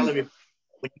 So I tell everybody,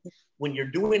 when you're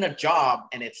doing a job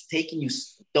and it's taking you,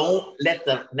 don't let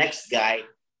the next guy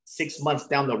 6 months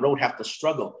down the road have to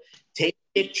struggle. Take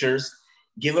pictures,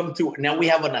 give them to, now we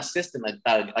have an assistant,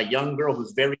 a young girl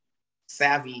who's very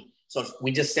savvy. So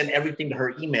we just send everything to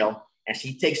her email and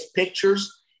she takes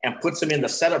pictures and puts them in the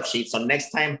setup sheet. So next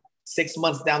time, 6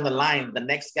 months down the line, the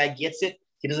next guy gets it.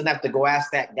 He doesn't have to go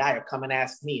ask that guy or come and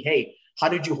ask me, hey, how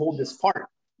did you hold this part?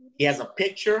 He has a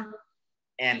picture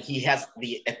and he has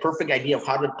a perfect idea of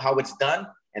how it's done.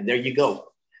 And there you go.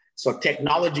 So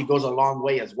technology goes a long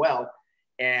way as well.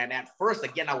 And at first,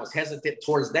 again, I was hesitant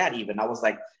towards that even. I was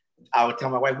like, I would tell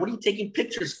my wife, what are you taking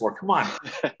pictures for? Come on.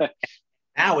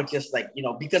 Now it's just like,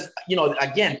 because,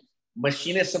 again,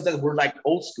 machinists, sometimes we're like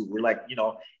old school. We're like,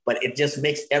 but it just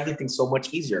makes everything so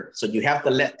much easier. So you have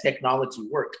to let technology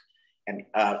work. And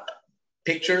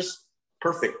pictures,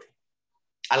 perfect.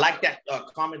 I like that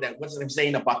comment that what's I'm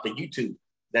saying about the YouTube.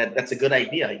 That's a good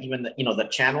idea. Even the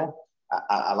channel,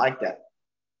 I like that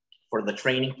for the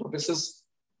training purposes.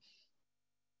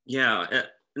 Yeah.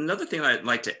 Another thing I'd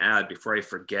like to add before I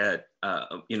forget,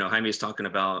 Jaime is talking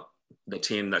about the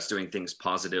team that's doing things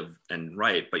positive and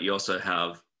right, but you also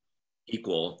have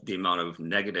equal the amount of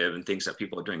negative and things that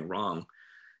people are doing wrong.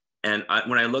 And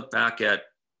when I look back at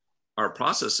our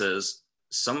processes,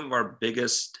 some of our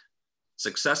biggest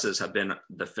successes have been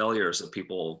the failures of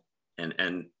people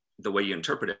and the way you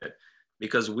interpret it,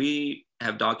 because we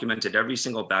have documented every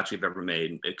single batch we've ever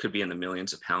made. It could be in the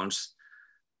millions of pounds.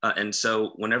 And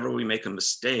so whenever we make a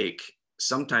mistake,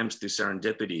 sometimes through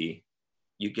serendipity,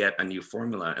 you get a new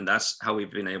formula. And that's how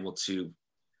we've been able to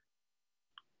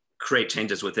create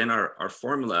changes within our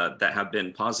formula that have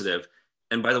been positive.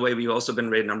 And by the way, we've also been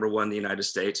rated #1 in the United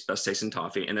States, best tasting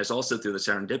toffee. And it's also through the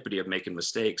serendipity of making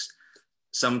mistakes.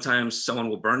 Sometimes someone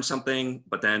will burn something,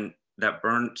 but then that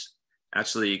burnt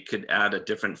actually could add a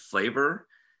different flavor.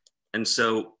 And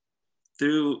so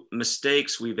through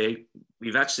mistakes, we've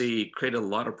actually created a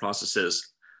lot of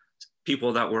processes.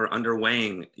 People that were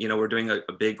underweighing, we're doing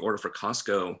a big order for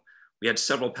Costco. We had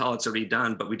several pallets already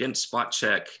done, but we didn't spot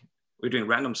check. We were doing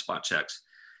random spot checks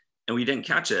and we didn't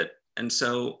catch it. And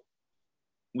so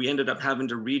we ended up having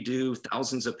to redo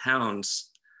thousands of pounds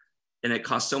and it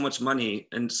cost so much money.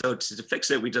 And so to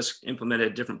fix it, we just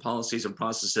implemented different policies and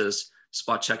processes,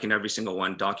 spot checking every single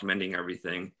one, documenting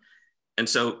everything. And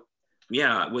so,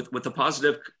 yeah, with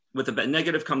the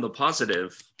negative come the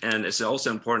positive. And it's also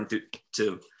important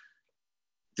to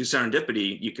through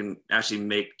serendipity, you can actually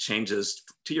make changes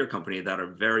to your company that are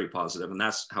very positive. And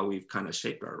that's how we've kind of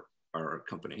shaped our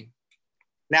company.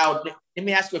 Now, let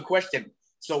me ask you a question.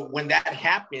 So when that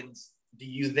happens, do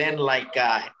you then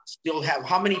still have,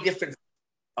 how many different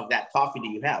of that toffee do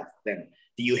you have then?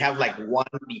 Do you have one,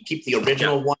 do you keep the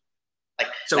original one?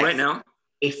 Right now,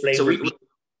 8 flavors?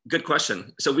 Good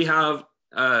question. So we have,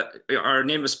 our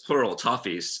name is plural,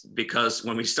 Toffees, because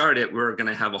when we started, we're going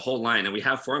to have a whole line and we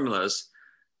have formulas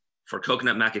for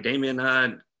coconut macadamia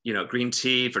nut, green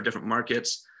tea for different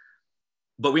markets,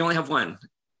 but we only have one.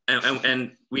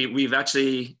 And we've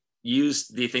actually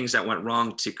used the things that went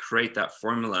wrong to create that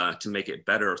formula to make it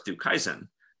better through Kaizen,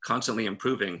 constantly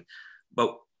improving.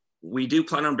 But we do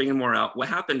plan on bringing more out. What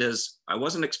happened is I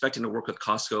wasn't expecting to work with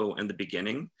Costco in the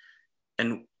beginning,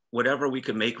 and whatever we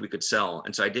could make, we could sell.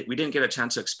 And so we didn't get a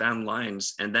chance to expand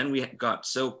lines. And then we got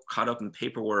so caught up in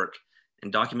paperwork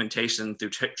and documentation through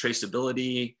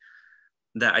traceability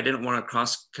that I didn't want to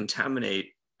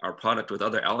cross-contaminate our product with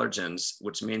other allergens,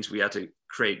 which means we had to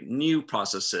create new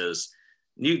processes,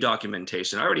 new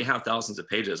documentation. I already have thousands of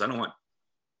pages. I don't want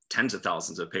tens of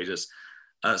thousands of pages.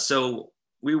 So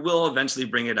we will eventually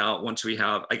bring it out once we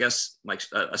have, I guess,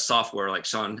 a software like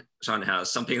Shawn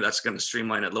has, something that's going to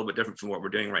streamline it a little bit different from what we're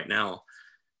doing right now.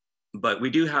 But we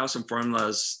do have some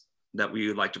formulas that we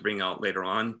would like to bring out later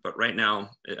on. But right now,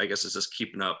 I guess it's just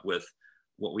keeping up with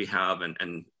what we have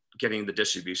and getting the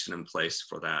distribution in place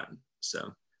for that.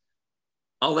 So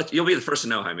you'll be the first to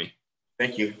know, Jaime.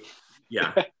 Thank you.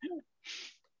 Yeah.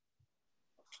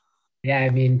 Yeah,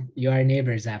 I mean, you are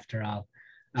neighbors after all.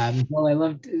 Well, I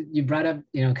loved, you brought up,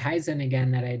 Kaizen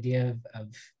again, that idea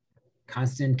of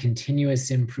constant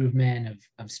continuous improvement,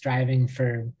 of striving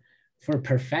for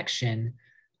perfection.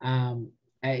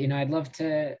 I'd love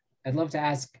to I'd love to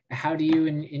ask, how do you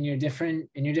in your different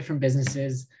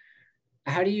businesses,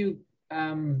 how do you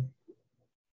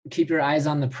keep your eyes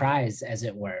on the prize, as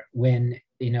it were, when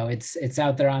it's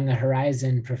out there on the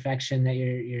horizon, perfection that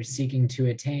you're seeking to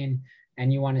attain,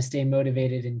 and you want to stay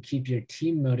motivated and keep your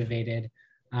team motivated?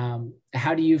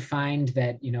 How do you find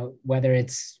that, whether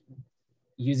it's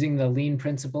using the lean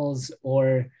principles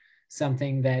or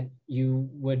something that you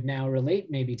would now relate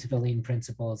maybe to the lean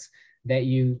principles, that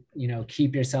you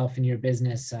keep yourself and your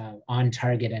business on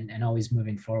target and always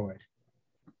moving forward?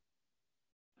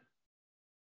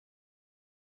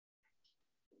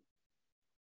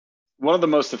 One of the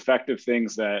most effective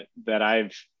things that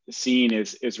I've seen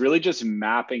is really just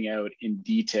mapping out in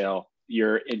detail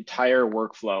your entire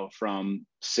workflow, from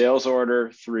sales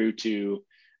order through to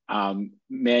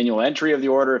manual entry of the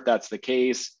order, if that's the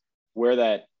case, where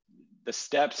the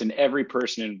steps and every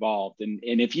person involved. And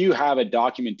if you have a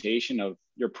documentation of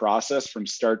your process from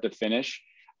start to finish,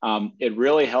 it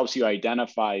really helps you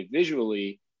identify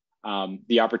visually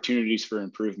the opportunities for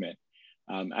improvement.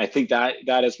 I think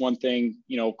that is one thing,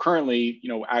 currently,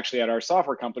 actually at our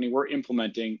software company, we're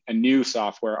implementing a new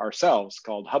software ourselves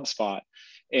called HubSpot.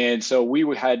 And so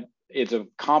it's a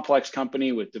complex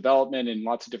company with development and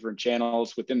lots of different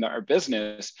channels within our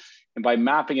business. And by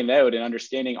mapping it out and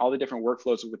understanding all the different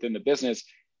workflows within the business,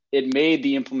 it made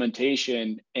the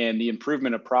implementation and the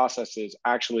improvement of processes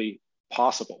actually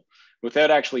possible.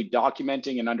 Without actually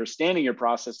documenting and understanding your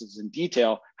processes in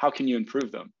detail, how can you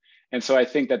improve them? And so I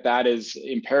think that is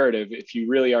imperative if you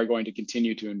really are going to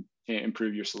continue to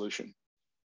improve your solution.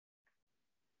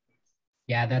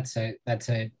 Yeah, that's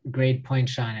a great point,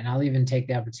 Shawn. And I'll even take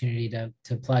the opportunity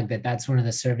to plug that's one of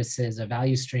the services. A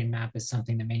value stream map is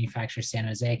something that Manufacturer San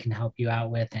Jose can help you out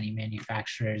with. Any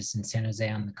manufacturers in San Jose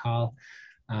on the call,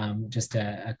 just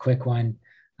a quick one.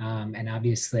 And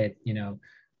obviously,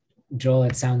 Joel,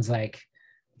 it sounds like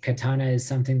Katana is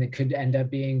something that could end up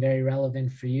being very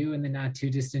relevant for you in the not too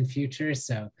distant future.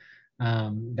 So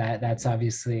that's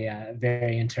obviously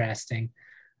very interesting.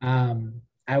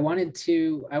 I wanted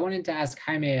to ask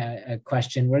Jaime a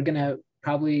question. We're gonna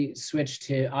probably switch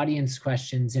to audience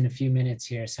questions in a few minutes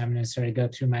here. So I'm gonna sort of go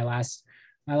through my last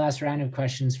round of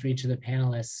questions for each of the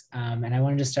panelists. And I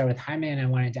wanted to start with Jaime, and I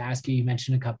wanted to ask you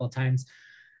mentioned a couple of times,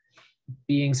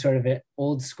 being sort of an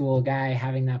old school guy,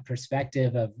 having that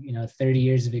perspective of 30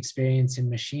 years of experience in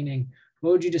machining.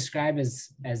 What would you describe as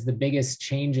the biggest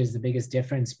changes, the biggest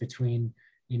difference between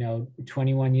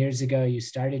 21 years ago you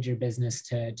started your business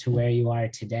to where you are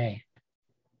today?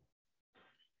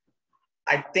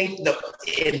 I think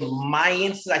in my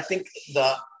instance, I think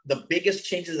the biggest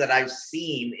changes that I've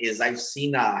seen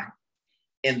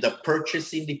in the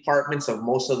purchasing departments of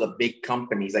most of the big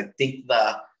companies. I think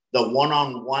the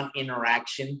one-on-one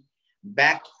interaction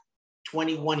back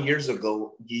 21 years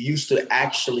ago, you used to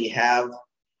actually have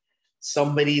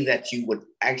somebody that you would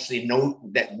actually know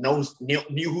that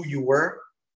knew who you were.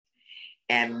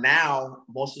 And now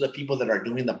most of the people that are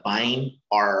doing the buying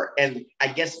and I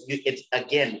guess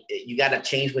you got to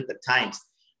change with the times.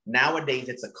 Nowadays,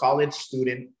 it's a college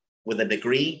student with a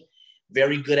degree,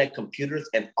 very good at computers,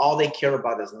 and all they care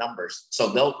about is numbers. So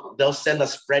they'll send a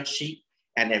spreadsheet,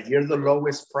 and if you're the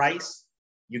lowest price,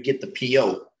 you get the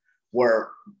PO. Where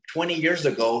 20 years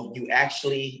ago, you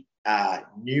actually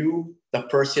knew the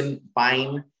person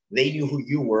buying, they knew who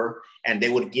you were, and they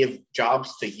would give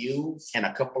jobs to you and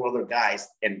a couple other guys,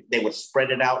 and they would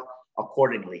spread it out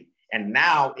accordingly. And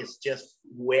now it's just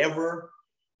whoever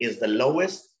is the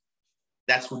lowest,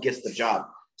 that's who gets the job.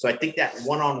 So I think that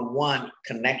one-on-one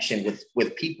connection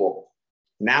with people,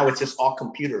 now it's just all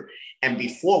computer. And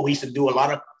before, we used to do a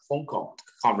lot of phone call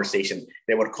conversation.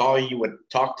 They would call you, would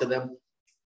talk to them.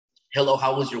 Hello,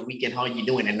 how was your weekend? How are you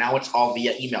doing? And now it's all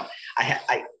via email.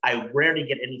 I rarely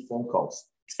get any phone calls.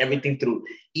 It's everything through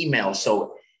email.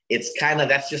 So it's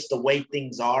that's just the way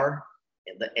things are.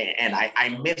 And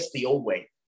I miss the old way,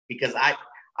 because I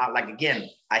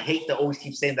hate to always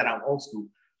keep saying that I'm old school,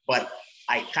 but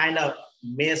I kind of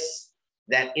miss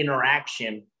that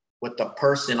interaction with the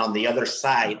person on the other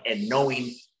side and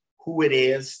knowing who it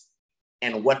is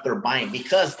and what they're buying.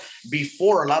 Because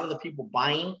before, a lot of the people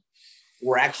buying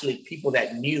were actually people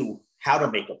that knew how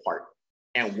to make a part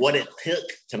and what it took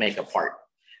to make a part.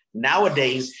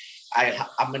 Nowadays,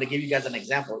 I'm going to give you guys an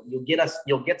example.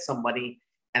 You'll get somebody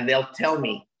and they'll tell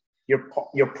me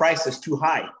your price is too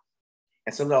high.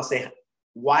 And so they'll say,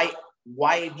 why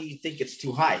do you think it's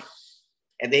too high?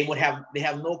 And they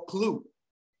have no clue.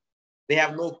 They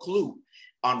have no clue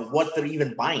on what they're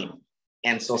even buying.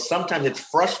 And so sometimes it's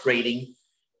frustrating,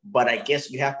 but I guess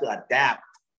you have to adapt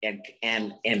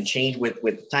and change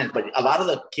with times. But a lot of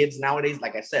the kids nowadays,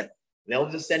 like I said, They'll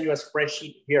just send you a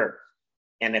spreadsheet here.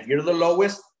 And if you're the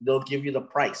lowest, they'll give you the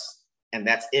price. And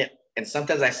that's it. And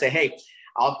sometimes I say, hey,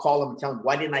 I'll call them and tell them,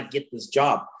 why didn't I get this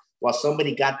job? Well,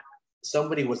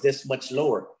 somebody was this much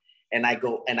lower. And I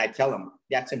go, and I tell them,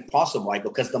 that's impossible. I go,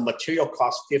 because the material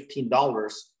costs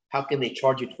 $15. How can they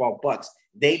charge you $12?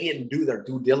 They didn't do their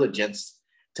due diligence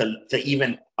to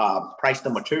even price the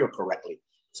material correctly.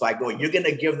 So I go, you're going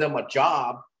to give them a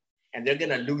job and they're going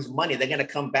to lose money. They're going to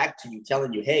come back to you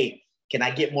telling you, hey, can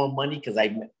I get more money? Because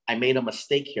I made a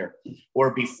mistake here.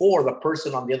 Or before, the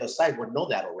person on the other side would know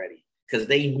that already because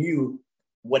they knew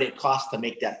what it cost to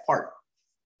make that part.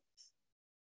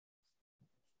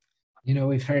 You know,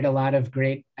 we've heard a lot of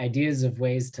great ideas of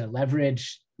ways to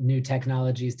leverage new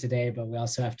technologies today, but we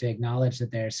also have to acknowledge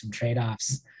that there are some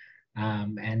trade-offs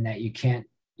and that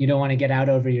you don't want to get out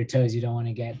over your toes. You don't want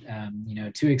to get,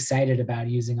 too excited about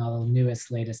using all the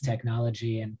newest, latest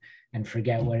technology and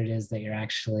forget what it is that you're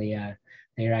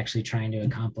actually trying to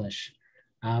accomplish.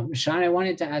 Shawn, I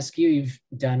wanted to ask you, you've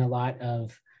done a lot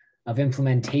of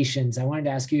implementations. I wanted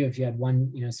to ask you if you had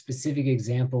one, specific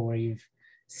example where you've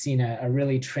seen a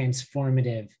really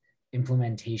transformative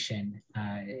implementation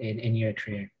in your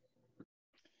career.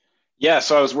 Yeah,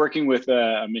 so I was working with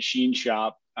a machine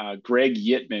shop. Greg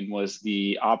Yitman was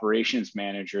the operations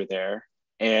manager there,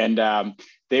 and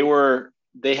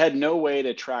they had no way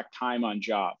to track time on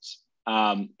jobs.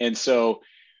 And so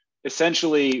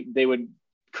essentially they would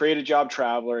create a job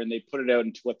traveler and they put it out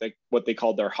into what they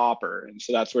called their hopper. And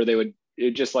so that's where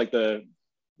just like the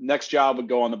next job would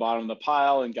go on the bottom of the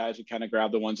pile and guys would kind of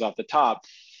grab the ones off the top.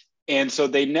 And so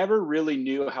they never really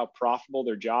knew how profitable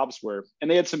their jobs were. And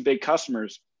they had some big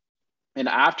customers. And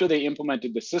after they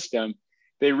implemented the system,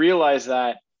 they realized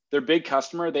that their big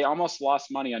customer, they almost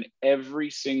lost money on every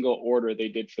single order they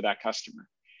did for that customer.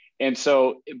 And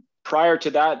so prior to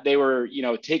that, they were,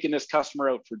 taking this customer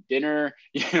out for dinner.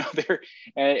 They're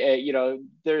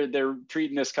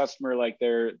treating this customer like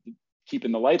they're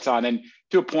keeping the lights on. And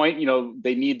to a point,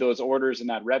 they need those orders and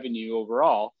that revenue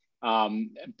overall.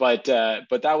 But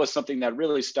that was something that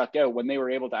really stuck out when they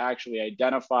were able to actually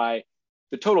identify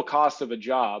the total cost of a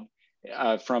job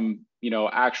from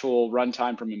actual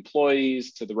runtime from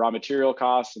employees to the raw material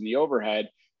costs and the overhead.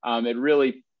 It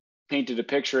really painted a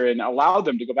picture and allowed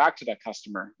them to go back to that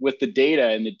customer with the data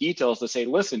and the details to say,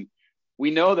 listen,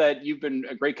 we know that you've been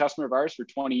a great customer of ours for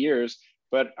 20 years,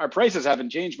 but our prices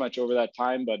haven't changed much over that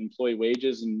time, but employee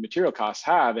wages and material costs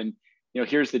have. And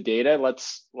here's the data.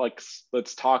 Let's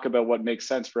talk about what makes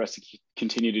sense for us to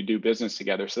continue to do business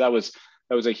together. So that was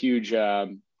a huge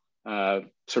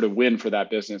sort of win for that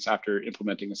business after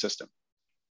implementing the system.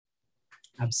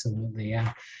 Absolutely,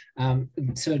 yeah.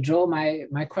 So Joel,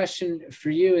 my question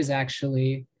for you is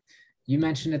actually, you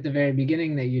mentioned at the very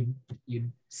beginning that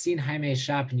you'd seen Jaime's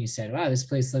shop and you said, wow, this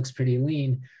place looks pretty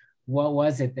lean. What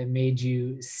was it that made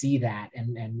you see that?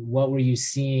 And what were you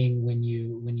seeing when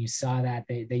you saw that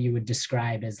you would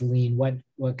describe as lean? What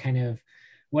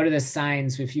are the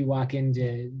signs if you walk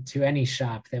into any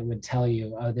shop that would tell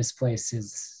you, oh, this place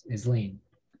is lean?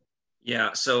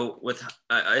 Yeah, so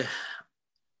I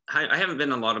haven't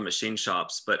been in a lot of machine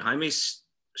shops, but Jaime's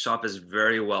shop is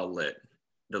very well lit.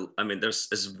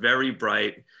 It's very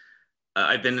bright.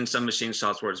 I've been in some machine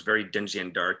shops where it's very dingy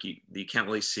and dark. You can't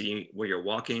really see where you're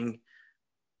walking.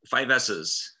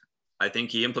 5Ss. I think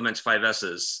he implements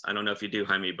 5Ss. I don't know if you do,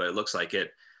 Jaime, but it looks like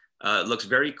it. It looks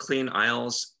very clean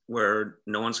aisles where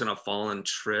no one's gonna fall and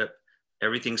trip.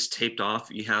 Everything's taped off.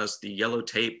 He has the yellow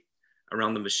tape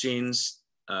around the machines.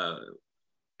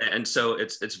 And so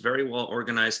it's very well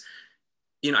organized.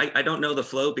 I don't know the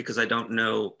flow because I don't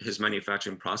know his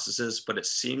manufacturing processes, but it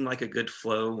seemed like a good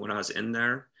flow when I was in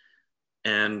there.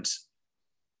 And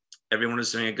everyone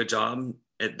was doing a good job.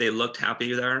 They looked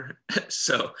happy there.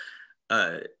 So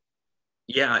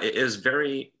yeah, it is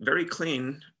very, very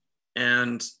clean.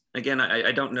 And again,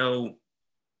 I don't know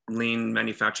lean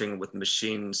manufacturing with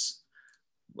machines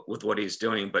with what he's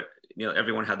doing, but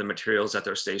everyone had the materials at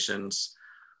their stations.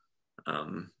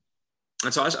 And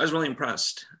so I was really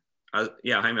impressed.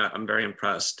 Jaime, I'm very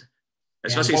impressed,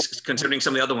 especially considering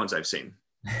some of the other ones I've seen.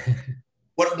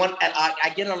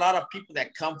 I get a lot of people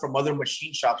that come from other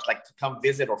machine shops, like to come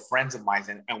visit, or friends of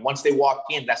mine. And once they walk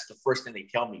in, that's the first thing they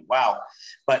tell me, wow.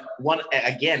 But one of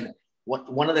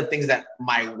the things that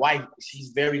my wife, she's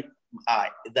very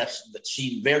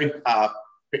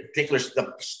particular.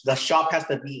 The shop has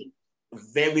to be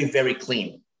very, very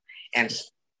clean. And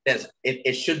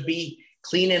it should be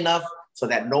clean enough so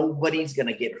that nobody's going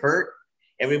to get hurt.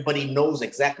 Everybody knows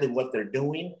exactly what they're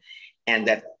doing, and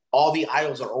that all the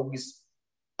aisles are always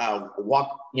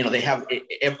they have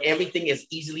everything is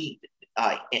easily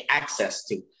access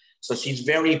to. So she's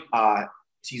very,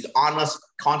 she's on us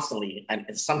constantly. And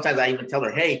sometimes I even tell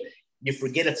her, hey, you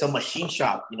forget it's a machine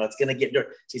shop, you know, it's gonna get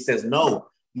dirt. She says, no,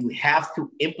 you have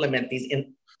to implement these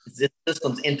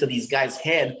systems into these guys'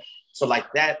 head. So like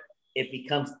that, it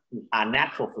becomes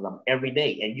natural for them every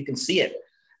day. And you can see it.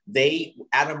 They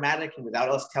automatically, without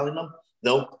us telling them,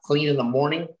 they'll clean in the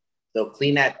morning, they'll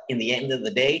clean in the end of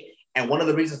the day. And one of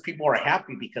the reasons people are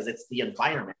happy because it's the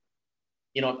environment.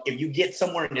 You know, if you get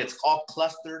somewhere and it's all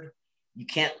clustered, you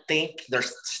can't think,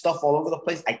 there's stuff all over the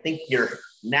place. I think you're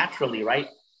naturally, right?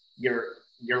 You're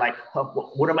like,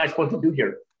 oh, what am I supposed to do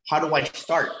here? How do I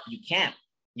start? You can't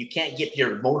get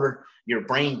your motor, your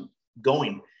brain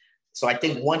going. So I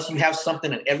think once you have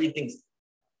something and everything's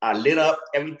lit up,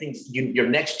 your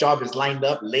next job is lined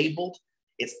up, labeled,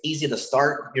 it's easy to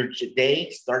start your day,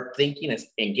 start thinking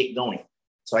and get going.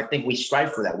 So I think we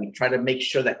strive for that. We try to make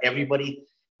sure that everybody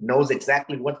knows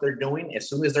exactly what they're doing. As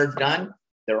soon as they're done,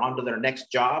 they're on to their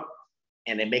next job,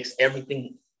 and it makes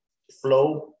everything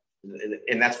flow.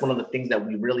 And that's one of the things that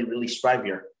we really, really strive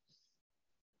here.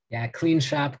 Yeah, clean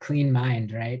shop, clean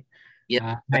mind, right?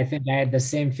 Yeah. I think I had the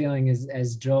same feeling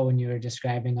as Joel when you were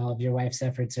describing all of your wife's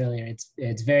efforts earlier.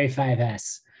 It's very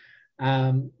 5S.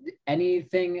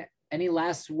 Any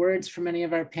last words from any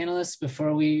of our panelists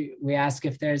before we ask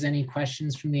if there's any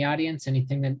questions from the audience?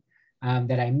 Anything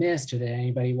that I missed or that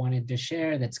anybody wanted to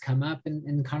share that's come up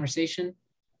in the conversation?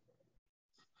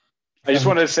 I just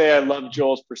wanted to say I love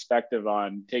Joel's perspective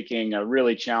on taking a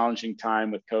really challenging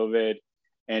time with COVID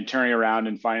and turning around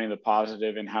and finding the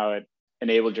positive and how it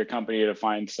enabled your company to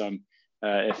find some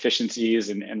efficiencies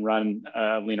and run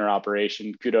a leaner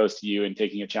operation. Kudos to you in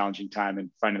taking a challenging time and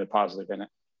finding the positive in it.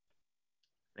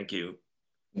 Thank you.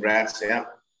 Congrats, yeah.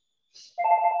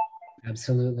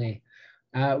 Absolutely.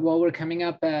 Well, we're coming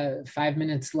up 5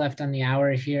 minutes left on the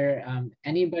hour here.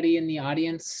 Anybody in the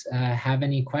audience have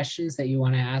any questions that you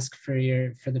want to ask for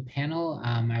the panel?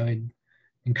 I would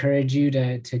encourage you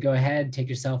to go ahead, take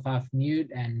yourself off mute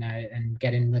and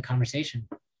get into the conversation.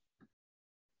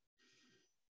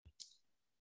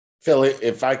 Phil,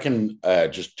 if I can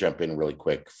just jump in really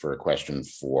quick for a question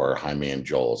for Jaime and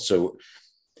Joel. So,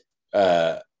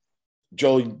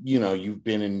 Joel, you know, you've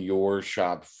been in your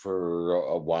shop for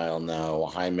a while now.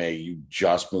 Jaime, you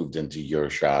just moved into your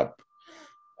shop,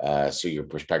 so your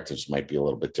perspectives might be a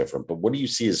little bit different. But what do you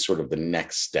see as sort of the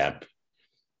next step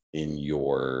in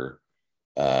your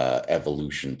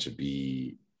evolution to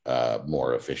be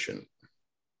more efficient?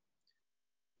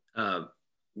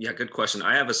 Yeah, good question.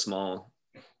 I have a small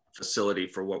facility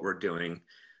for what we're doing.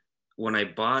 When I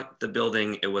bought the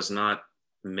building, it was not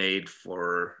made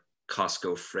for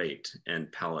Costco freight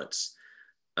and pallets.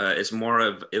 It was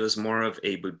more of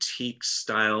a boutique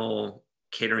style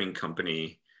catering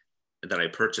company that I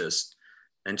purchased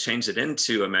and changed it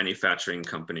into a manufacturing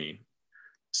company.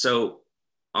 So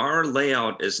our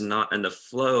layout is not, and the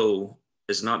flow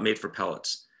is not made for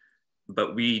pallets,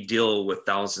 but we deal with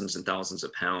thousands and thousands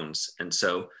of pounds. And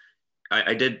so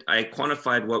I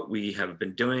quantified what we have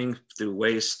been doing through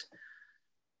waste.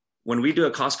 When we do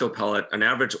a Costco pallet, an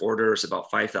average order is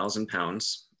about 5,000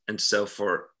 pounds. And so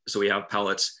we have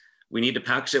pallets, we need to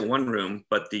package it in one room,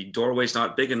 but the doorway is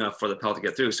not big enough for the pallet to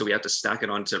get through. So we have to stack it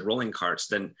onto rolling carts,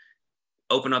 then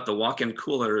open up the walk-in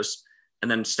coolers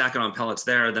and then stack it on pallets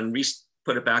there, then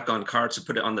put it back on carts and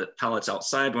put it on the pallets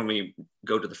outside when we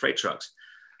go to the freight trucks.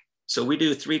 So we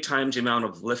do 3 times the amount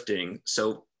of lifting.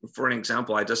 So for an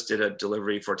example, I just did a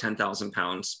delivery for 10,000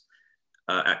 pounds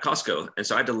at Costco. And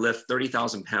so I had to lift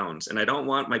 30,000 pounds. And I don't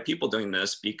want my people doing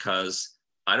this because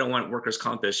I don't want workers'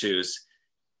 comp issues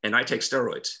and I take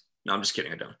steroids. No, I'm just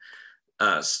kidding, I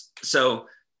don't. So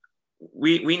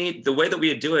we need, the way that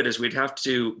we do it is we'd have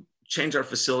to change our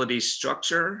facility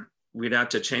structure. We'd have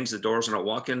to change the doors on our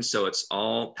walk-in so it's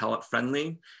all pallet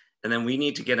friendly. And then we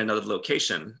need to get another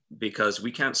location because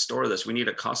we can't store this. We need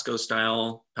a Costco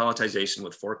style palletization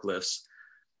with forklifts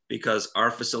because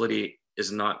our facility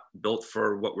is not built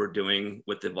for what we're doing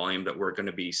with the volume that we're going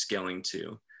to be scaling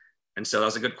to. And so that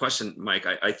was a good question, Mike.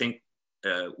 I think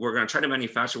we're going to try to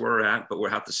manufacture where we're at, but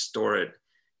we'll have to store it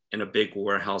in a big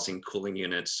warehousing cooling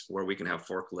units where we can have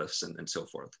forklifts and so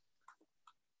forth.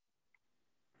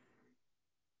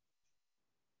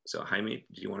 So Jaime,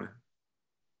 do you want to?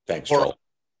 Thanks, Joel.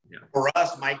 Yeah. For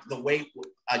us, Mike, the way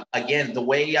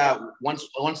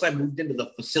once I moved into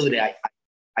the facility, I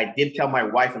did tell my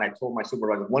wife and I told my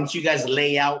supervisor, once you guys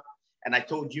lay out, and I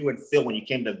told you and Phil when you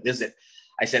came to visit,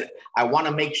 I said, I want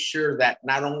to make sure that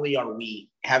not only are we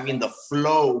having the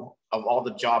flow of all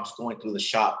the jobs going through the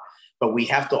shop, but we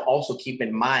have to also keep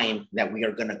in mind that we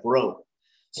are going to grow.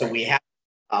 So we have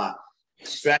to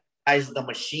strategize the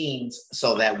machines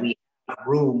so that we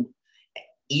room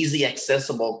easy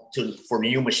accessible for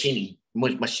new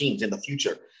machines in the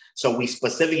future. So we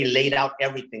specifically laid out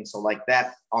everything. So like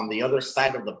that, on the other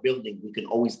side of the building, we can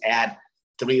always add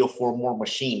 3 or 4 more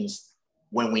machines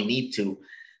when we need to.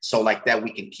 So like that,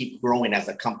 we can keep growing as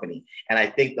a company. And I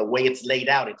think the way it's laid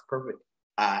out, it's perfect.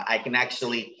 I can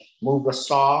actually move the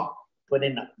saw, put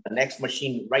in the next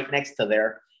machine right next to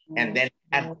there, and then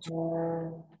add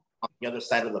on the other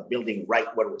side of the building, right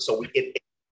where. So we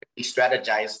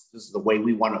strategize. This is the way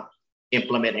we want to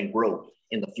implement and grow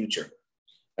in the future.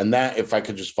 And that, if I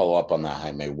could just follow up on that,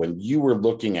 Jaime, when you were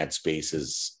looking at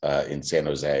spaces in San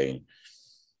Jose,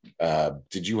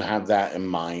 did you have that in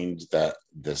mind, that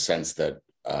the sense that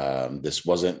this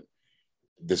was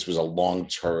a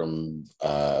long-term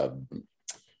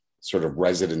sort of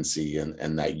residency,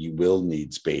 and that you will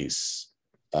need space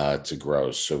to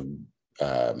grow? So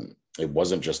it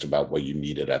wasn't just about what you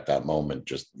needed at that moment,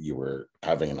 just you were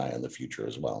having an eye on the future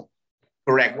as well.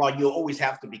 Correct. Well, you always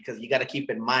have to, because you got to keep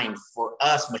in mind, for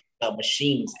us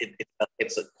machines,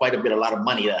 it's quite a lot of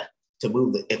money to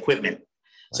move the equipment.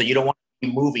 So you don't want to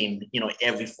be moving,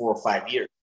 every 4 or 5 years.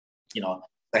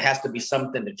 There has to be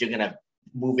something that you're going to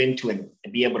move into and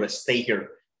be able to stay here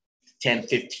 10,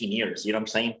 15 years. You know what I'm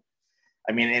saying?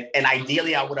 I mean, and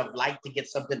ideally, I would have liked to get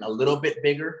something a little bit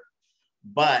bigger,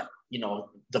 but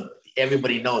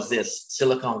everybody knows this,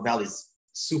 Silicon Valley is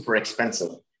super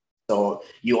expensive. So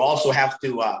you also have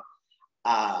to,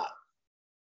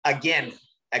 again,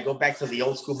 I go back to the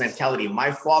old school mentality.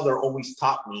 My father always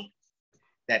taught me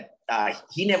that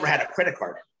he never had a credit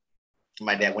card.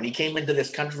 My dad, when he came into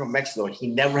this country from Mexico, he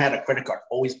never had a credit card,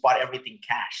 always bought everything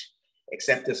cash,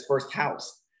 except his first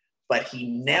house. But he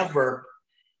never,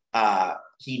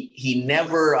 he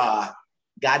never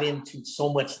got into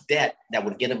so much debt that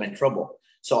would get him in trouble.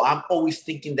 So I'm always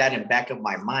thinking that in back of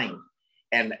my mind.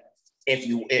 And if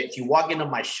you walk into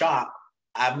my shop,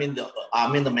 I'm in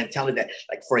the mentality that,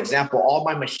 like, for example, all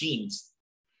my machines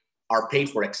are paid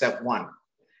for except one.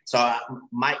 So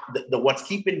what's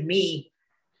keeping me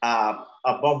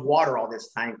above water all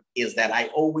this time is that I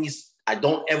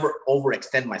don't ever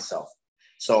overextend myself.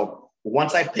 So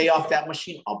once I pay off that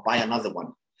machine, I'll buy another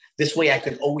one. This way I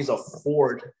can always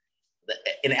afford,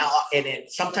 and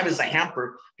sometimes it's a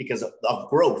hamper because of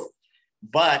growth,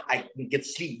 but I can get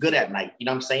sleep good at night. You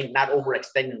know what I'm saying? Not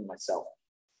overextending myself.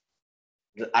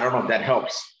 I don't know if that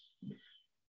helps.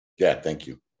 Yeah, thank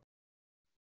you.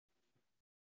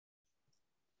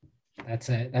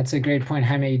 That's a great point,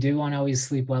 Jaime. You do want to always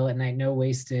sleep well at night. No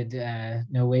wasted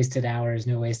hours,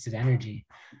 no wasted energy.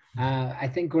 I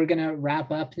think we're gonna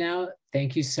wrap up now.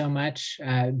 Thank you so much,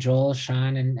 Joel,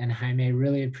 Shawn, and Jaime.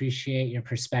 Really appreciate your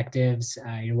perspectives,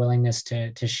 your willingness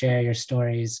to share your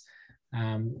stories.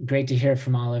 Great to hear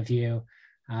from all of you.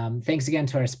 Thanks again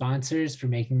to our sponsors for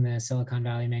making the Silicon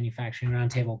Valley Manufacturing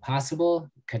Roundtable possible: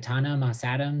 Katana, Moss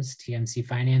Adams, TMC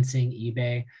Financing,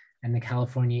 eBay, and the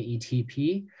California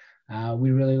ETP.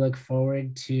 We really look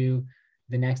forward to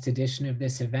the next edition of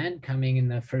this event coming in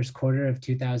the first quarter of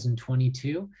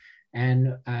 2022.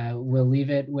 And we'll leave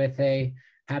it with a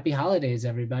happy holidays,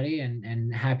 everybody,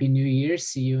 and happy new year.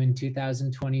 See you in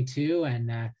 2022.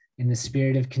 And in the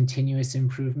spirit of continuous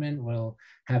improvement, we'll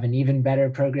have an even better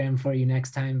program for you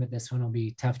next time, but this one will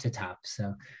be tough to top.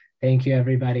 So thank you,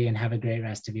 everybody, and have a great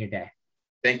rest of your day.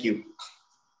 Thank you.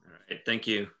 All right, thank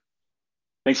you.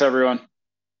 Thanks, everyone.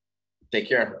 Take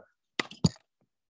care.